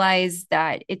realize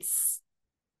that it's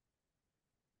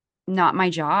not my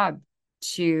job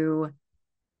to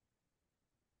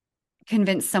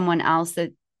convince someone else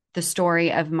that the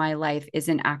story of my life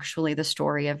isn't actually the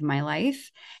story of my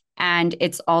life. And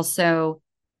it's also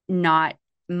not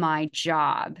my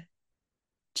job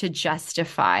to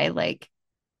justify like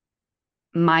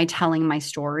my telling my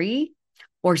story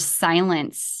or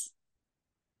silence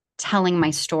telling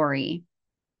my story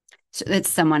so that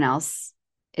someone else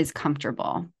is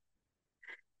comfortable.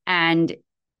 And,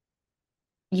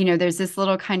 there's this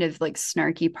little kind of like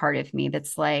snarky part of me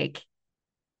that's like,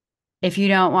 if you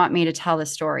don't want me to tell the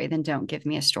story, then don't give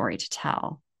me a story to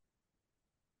tell.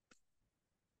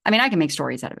 I mean, I can make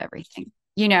stories out of everything,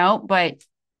 but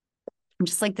I'm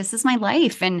just like, this is my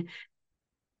life and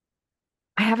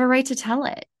I have a right to tell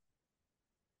it.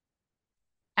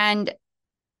 And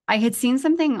I had seen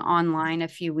something online a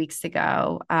few weeks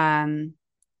ago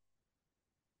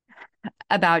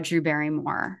about Drew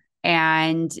Barrymore,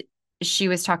 and she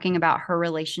was talking about her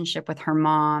relationship with her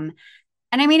mom.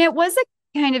 And I mean, it was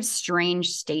a kind of strange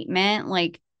statement.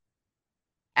 Like,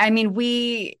 I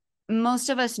mean, most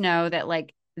of us know that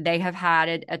like they have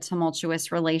had a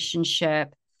tumultuous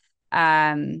relationship.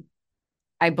 Um,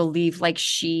 I believe like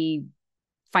she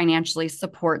financially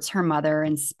supports her mother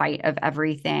in spite of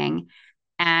everything.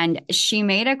 And she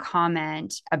made a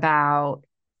comment about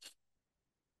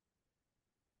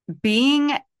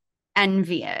being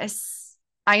envious.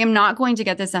 I am not going to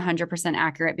get this 100%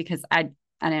 accurate because I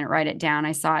didn't write it down.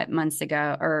 I saw it months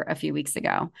ago or a few weeks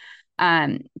ago.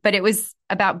 But it was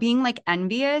about being like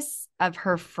envious of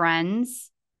her friends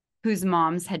whose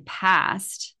moms had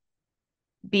passed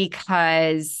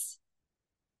because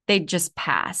they just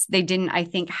passed. They didn't, I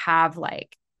think, have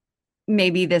like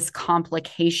maybe this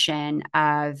complication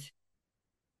of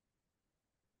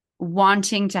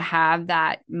wanting to have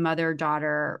that mother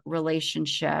daughter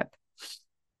relationship.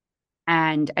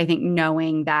 And I think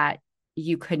knowing that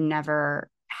you could never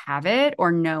have it,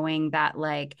 or knowing that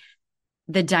like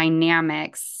the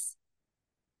dynamics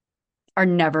are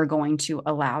never going to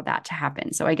allow that to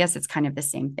happen. So I guess it's kind of the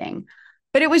same thing.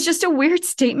 But it was just a weird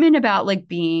statement about like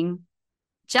being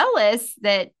jealous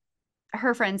that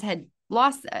her friends had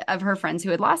lost, of her friends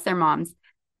who had lost their moms.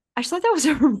 I just thought that was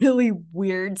a really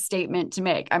weird statement to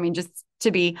make. I mean, just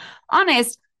to be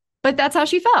honest, but that's how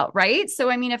she felt, right? So,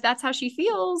 I mean, if that's how she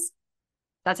feels,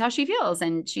 that's how she feels.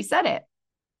 And she said it.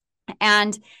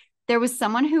 And there was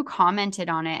someone who commented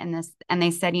on it and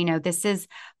they said, this is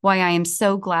why I am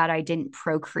so glad I didn't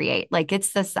procreate. Like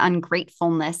it's this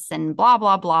ungratefulness and blah,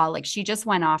 blah, blah. Like she just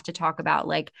went off to talk about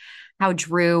like how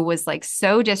Drew was like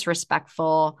so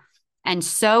disrespectful and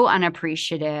so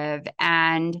unappreciative.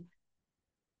 And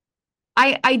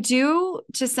I do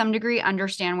to some degree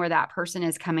understand where that person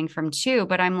is coming from too,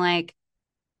 but I'm like,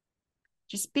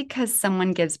 just because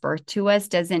someone gives birth to us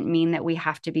doesn't mean that we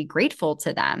have to be grateful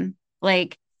to them.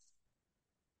 Like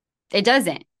it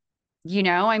doesn't,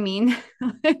 I mean,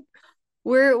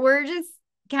 we're just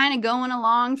kind of going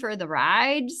along for the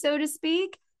ride, so to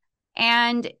speak.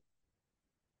 And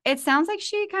it sounds like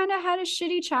she kind of had a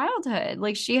shitty childhood.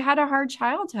 Like she had a hard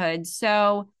childhood.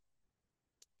 So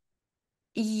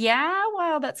yeah,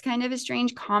 while that's kind of a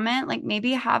strange comment, like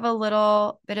maybe have a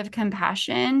little bit of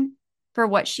compassion for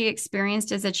what she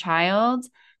experienced as a child.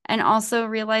 And also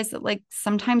realize that, like,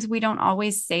 sometimes we don't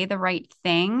always say the right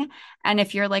thing. And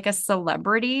if you're like a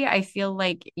celebrity, I feel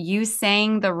like you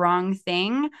saying the wrong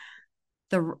thing,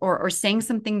 or saying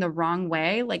something the wrong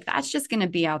way, like that's just going to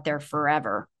be out there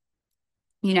forever.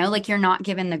 Like you're not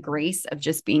given the grace of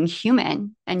just being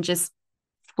human and just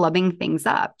flubbing things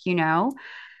up.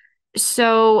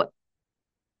 So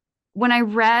when I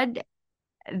read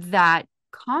that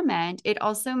comment, it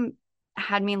also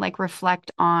had me like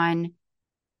reflect on,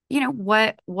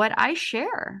 what I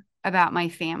share about my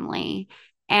family.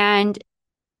 And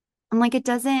I'm like, it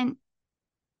doesn't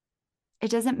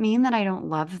mean that I don't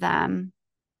love them.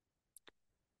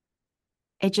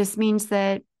 It just means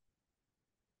that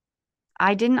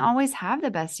I didn't always have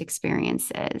the best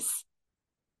experiences.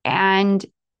 And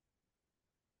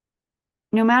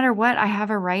no matter what, I have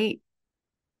a right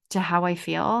to how I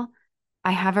feel.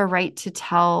 I have a right to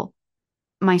tell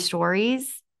my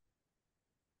stories.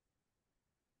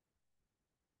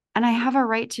 And I have a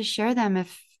right to share them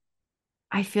if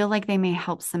I feel like they may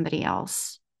help somebody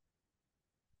else.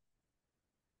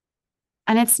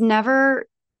 And it's never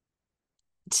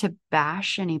to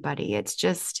bash anybody. It's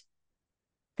just,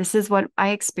 this is what I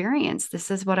experienced. This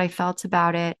is what I felt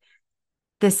about it.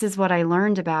 This is what I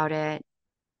learned about it.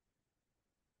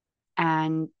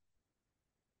 And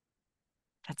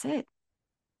that's it.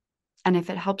 And if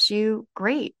it helps you,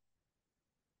 great.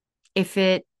 If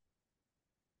it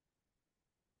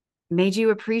made you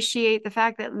appreciate the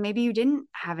fact that maybe you didn't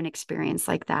have an experience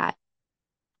like that,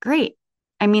 great.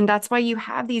 I mean, that's why you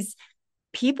have these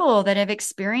people that have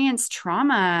experienced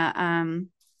trauma, and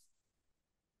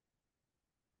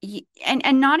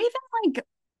not even like,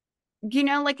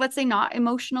 like, let's say not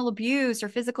emotional abuse or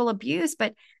physical abuse,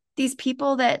 but these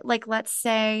people that, like, let's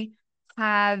say,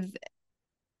 have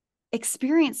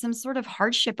experienced some sort of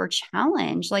hardship or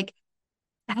challenge, like,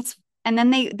 that's, and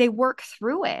then they work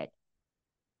through it.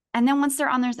 And then once they're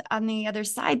on the other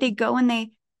side, they go and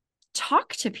they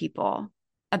talk to people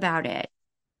about it.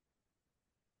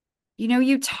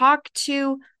 You talk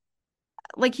to,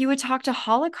 like, you would talk to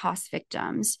Holocaust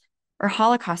victims or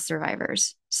Holocaust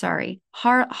survivors, sorry,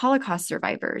 Holocaust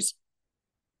survivors.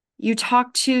 You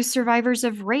talk to survivors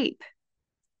of rape.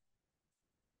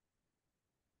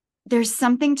 There's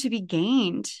something to be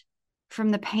gained from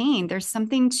the pain. There's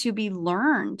something to be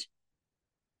learned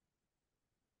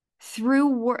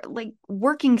through like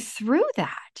working through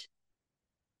that.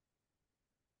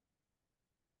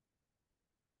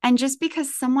 And just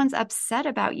because someone's upset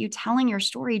about you telling your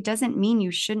story doesn't mean you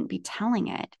shouldn't be telling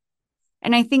it.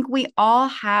 And I think we all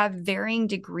have varying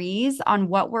degrees on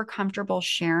what we're comfortable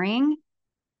sharing,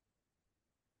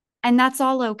 and that's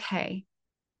all okay.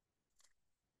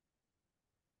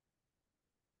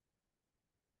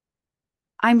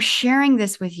 I'm sharing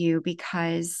this with you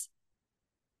because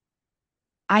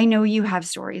I know you have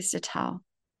stories to tell.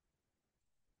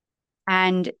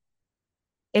 And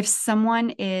if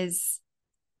someone is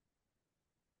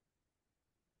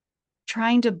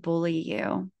trying to bully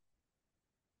you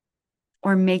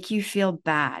or make you feel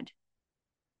bad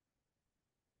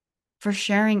for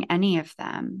sharing any of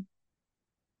them,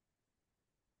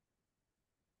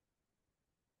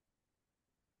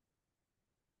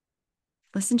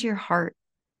 listen to your heart.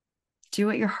 Do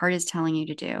what your heart is telling you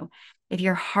to do. If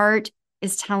your heart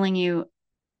is telling you,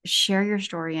 share your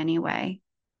story anyway.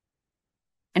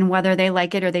 And whether they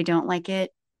like it or they don't like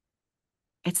it,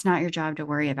 it's not your job to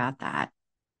worry about that.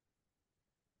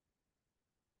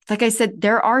 Like I said,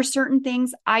 there are certain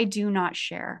things I do not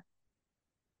share,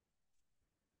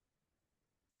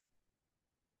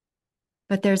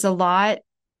 but there's a lot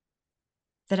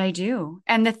that I do.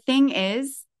 And the thing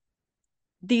is,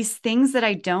 these things that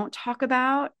I don't talk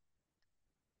about,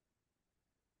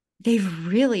 they've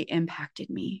really impacted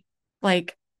me,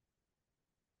 like,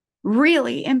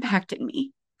 really impacted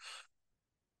me.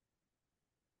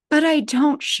 But I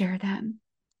don't share them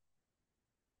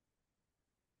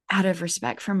out of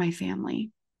respect for my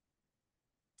family,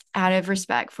 out of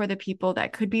respect for the people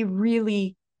that could be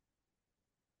really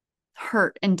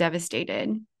hurt and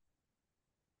devastated.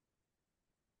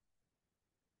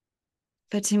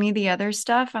 But to me, the other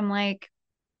stuff, I'm like,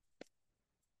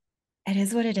 it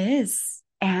is what it is.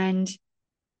 And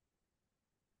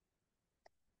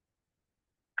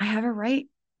I have a right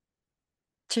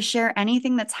to share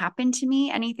anything that's happened to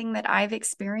me, anything that I've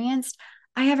experienced.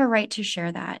 I have a right to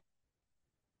share that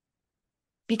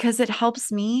because it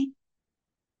helps me.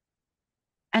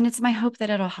 And it's my hope that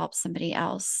it'll help somebody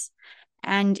else.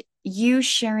 And you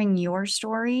sharing your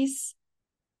stories,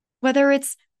 whether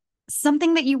it's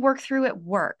something that you work through at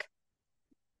work.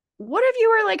 What if you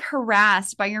were like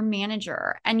harassed by your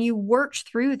manager and you worked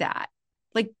through that?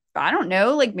 Like, I don't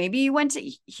know, like maybe you went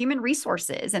to human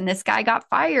resources and this guy got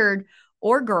fired,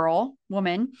 or girl,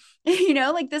 woman,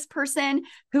 like this person,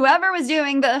 whoever was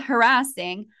doing the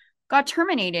harassing, got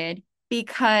terminated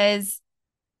because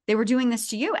they were doing this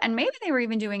to you. And maybe they were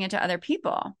even doing it to other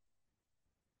people.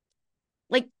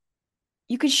 Like,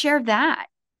 you could share that.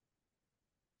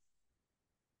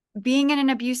 Being in an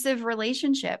abusive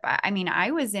relationship. I mean,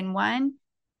 I was in one.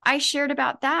 I shared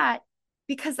about that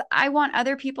because I want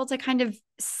other people to kind of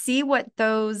see what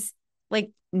those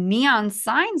like neon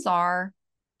signs are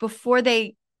before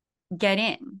they get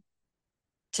in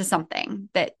to something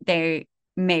that they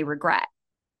may regret.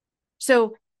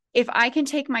 So if I can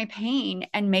take my pain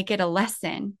and make it a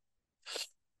lesson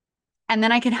and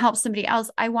then I can help somebody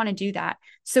else, I want to do that.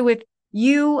 So if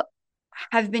you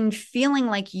have been feeling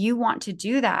like you want to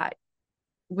do that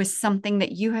with something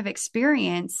that you have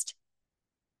experienced,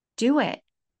 do it.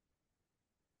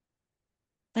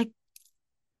 Like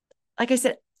like I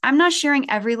said, I'm not sharing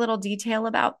every little detail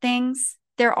about things.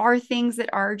 There are things that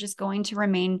are just going to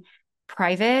remain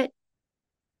private,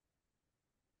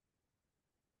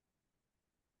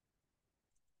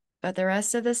 but the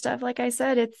rest of the stuff, like I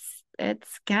said,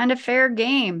 it's kind of fair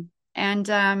game. And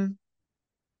I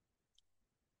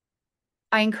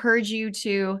encourage you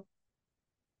to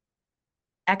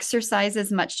exercise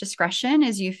as much discretion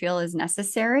as you feel is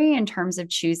necessary in terms of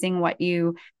choosing what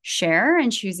you share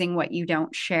and choosing what you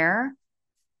don't share.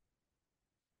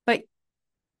 But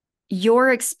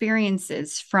your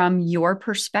experiences from your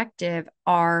perspective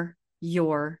are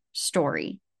your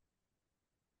story.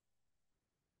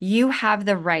 You have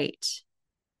the right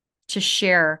to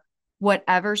share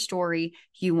whatever story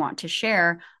you want to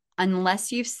share,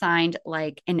 unless you've signed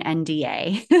like an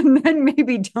NDA, and then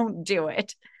maybe don't do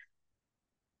it.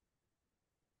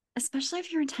 Especially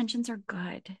if your intentions are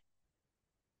good.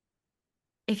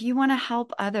 If you want to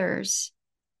help others,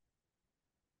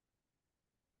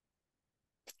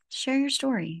 share your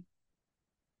story.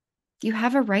 You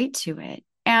have a right to it.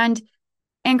 And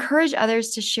encourage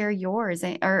others to share yours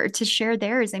or to share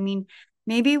theirs. I mean,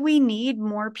 maybe we need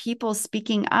more people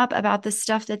speaking up about the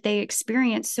stuff that they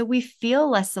experience so we feel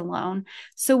less alone.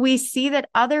 So we see that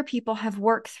other people have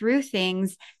worked through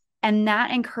things, and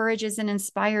that encourages and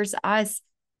inspires us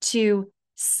to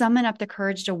summon up the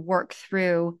courage to work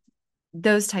through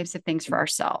those types of things for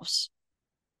ourselves.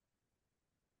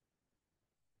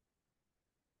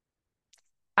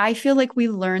 I feel like we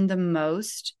learn the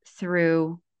most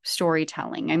through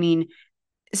storytelling. I mean,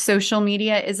 social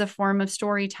media is a form of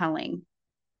storytelling.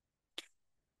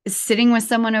 Sitting with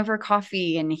someone over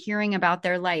coffee and hearing about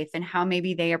their life and how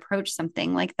maybe they approach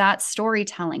something like that,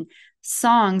 storytelling.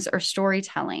 Songs are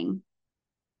storytelling.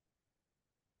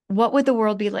 What would the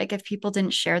world be like if people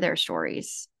didn't share their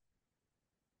stories?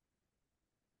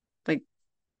 Like,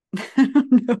 I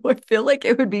don't know. I feel like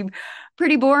it would be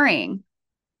pretty boring.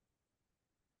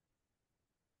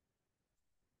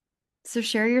 So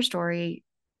share your story,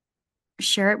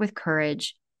 share it with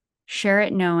courage, share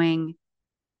it knowing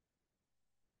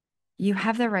you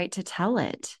have the right to tell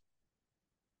it.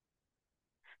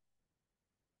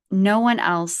 No one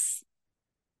else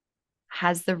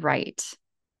has the right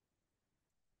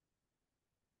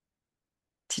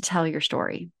to tell your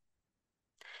story.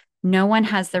 No one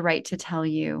has the right to tell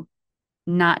you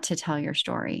not to tell your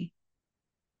story.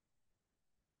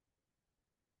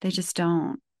 They just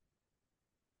don't.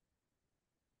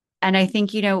 And I think,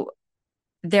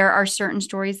 there are certain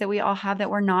stories that we all have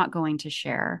that we're not going to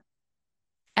share,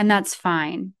 and that's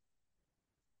fine.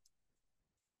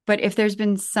 But if there's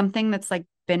been something that's like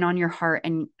been on your heart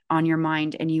and on your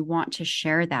mind and you want to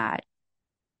share that,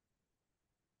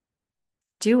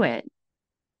 do it.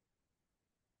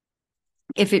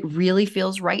 If it really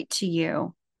feels right to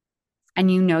you and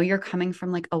you know you're coming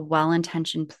from like a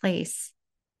well-intentioned place,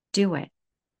 do it.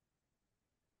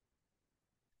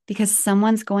 Because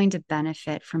someone's going to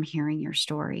benefit from hearing your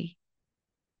story.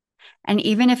 And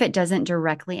even if it doesn't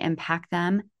directly impact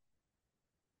them,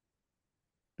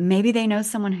 maybe they know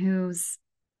someone who's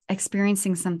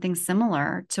experiencing something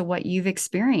similar to what you've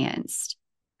experienced,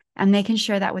 and they can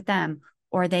share that with them,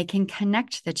 or they can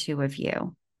connect the two of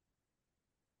you.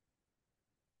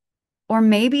 Or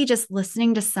maybe just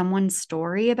listening to someone's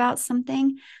story about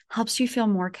something helps you feel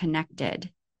more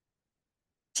connected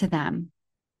to them.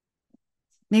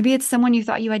 Maybe it's someone you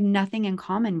thought you had nothing in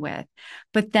common with,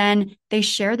 but then they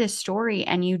share this story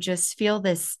and you just feel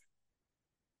this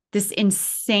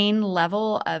insane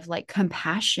level of like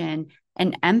compassion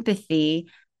and empathy,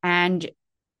 and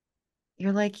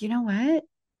you're like, you know what?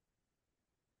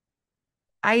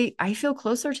 I feel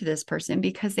closer to this person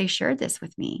because they shared this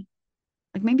with me.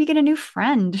 Like maybe get a new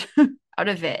friend out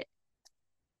of it.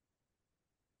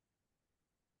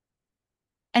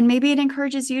 And maybe it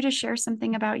encourages you to share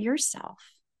something about yourself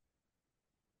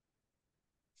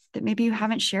that maybe you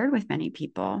haven't shared with many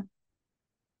people.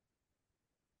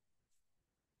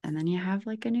 And then you have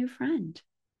like a new friend.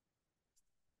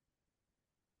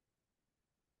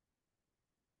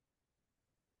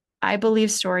 I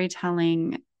believe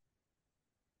storytelling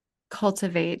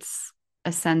cultivates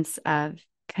a sense of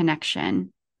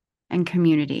connection and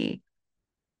community.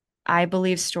 I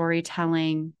believe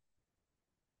storytelling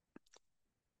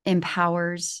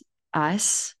empowers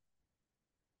us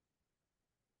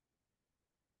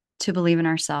to believe in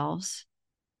ourselves.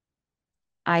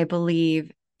 I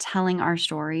believe telling our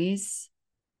stories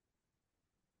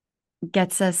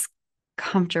gets us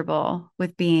comfortable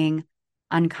with being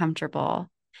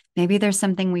uncomfortable. Maybe there's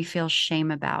something we feel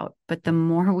shame about, but the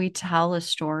more we tell a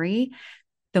story,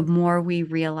 the more we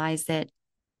realize that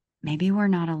maybe we're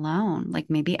not alone. Like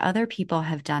maybe other people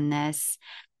have done this,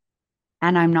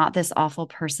 and I'm not this awful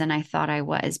person I thought I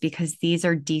was, because these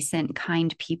are decent,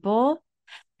 kind people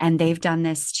and they've done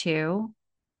this too.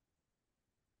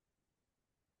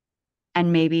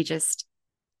 And maybe just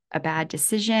a bad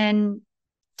decision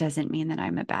doesn't mean that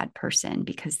I'm a bad person,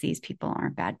 because these people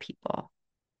aren't bad people.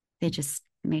 They just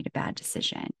made a bad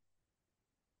decision.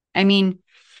 I mean,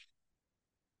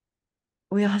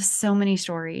 we all have so many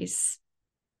stories,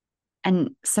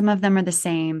 and some of them are the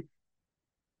same,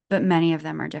 but many of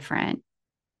them are different.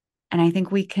 And I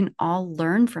think we can all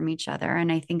learn from each other.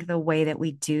 And I think the way that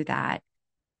we do that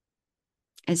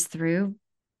is through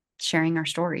sharing our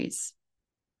stories.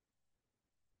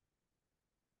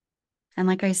 And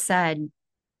like I said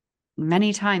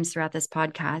many times throughout this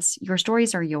podcast, your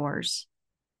stories are yours.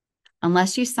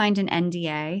 Unless you signed an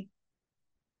NDA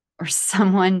or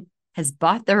someone has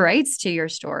bought the rights to your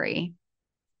story,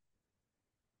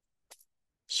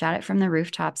 shout it from the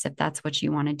rooftops if that's what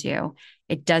you want to do.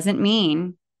 It doesn't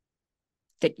mean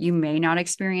that you may not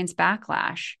experience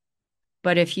backlash,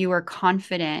 but if you are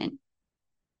confident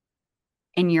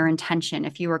in your intention,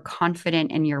 if you are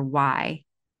confident in your why,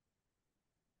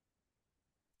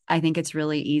 I think it's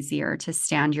really easier to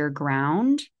stand your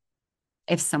ground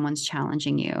if someone's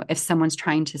challenging you, if someone's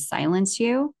trying to silence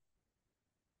you.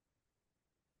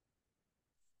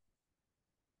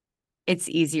 It's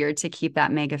easier to keep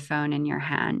that megaphone in your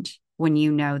hand when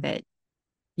you know that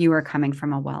you are coming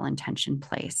from a well-intentioned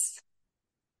place.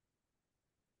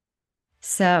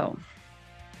 So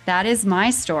that is my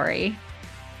story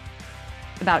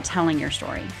about telling your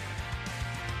story.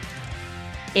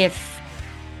 If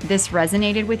this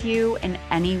resonated with you in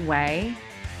any way,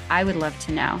 I would love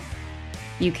to know.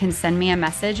 You can send me a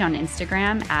message on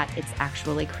Instagram at It's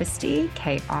Actually Kristi,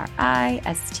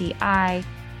 Kristi.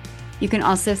 You can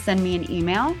also send me an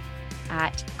email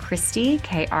at Kristi,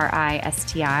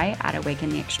 Kristi, at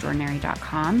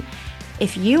awakentheextraordinary.com.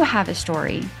 If you have a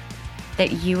story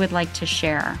that you would like to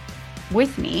share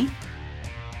with me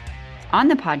on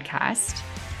the podcast,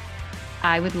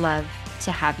 I would love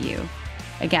to have you.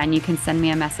 Again, you can send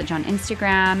me a message on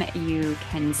Instagram. You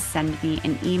can send me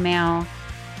an email,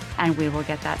 and we will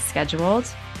get that scheduled.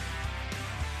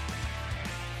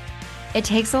 It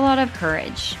takes a lot of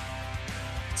courage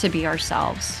to be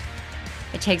ourselves.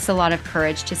 It takes a lot of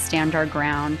courage to stand our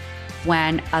ground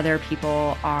when other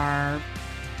people are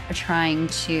trying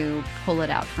to pull it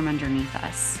out from underneath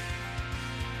us.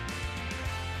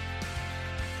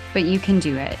 But you can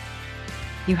do it.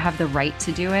 You have the right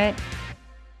to do it,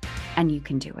 and you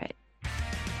can do it.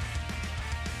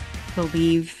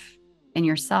 Believe in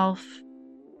yourself.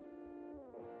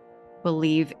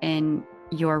 Believe in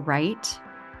your right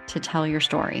to tell your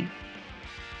story,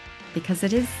 because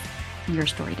it is your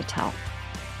story to tell.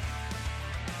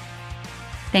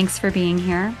 Thanks for being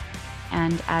here.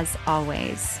 And as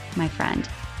always, my friend,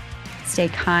 stay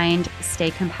kind,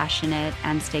 stay compassionate,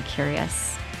 and stay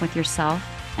curious with yourself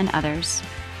and others.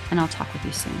 And I'll talk with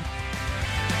you soon.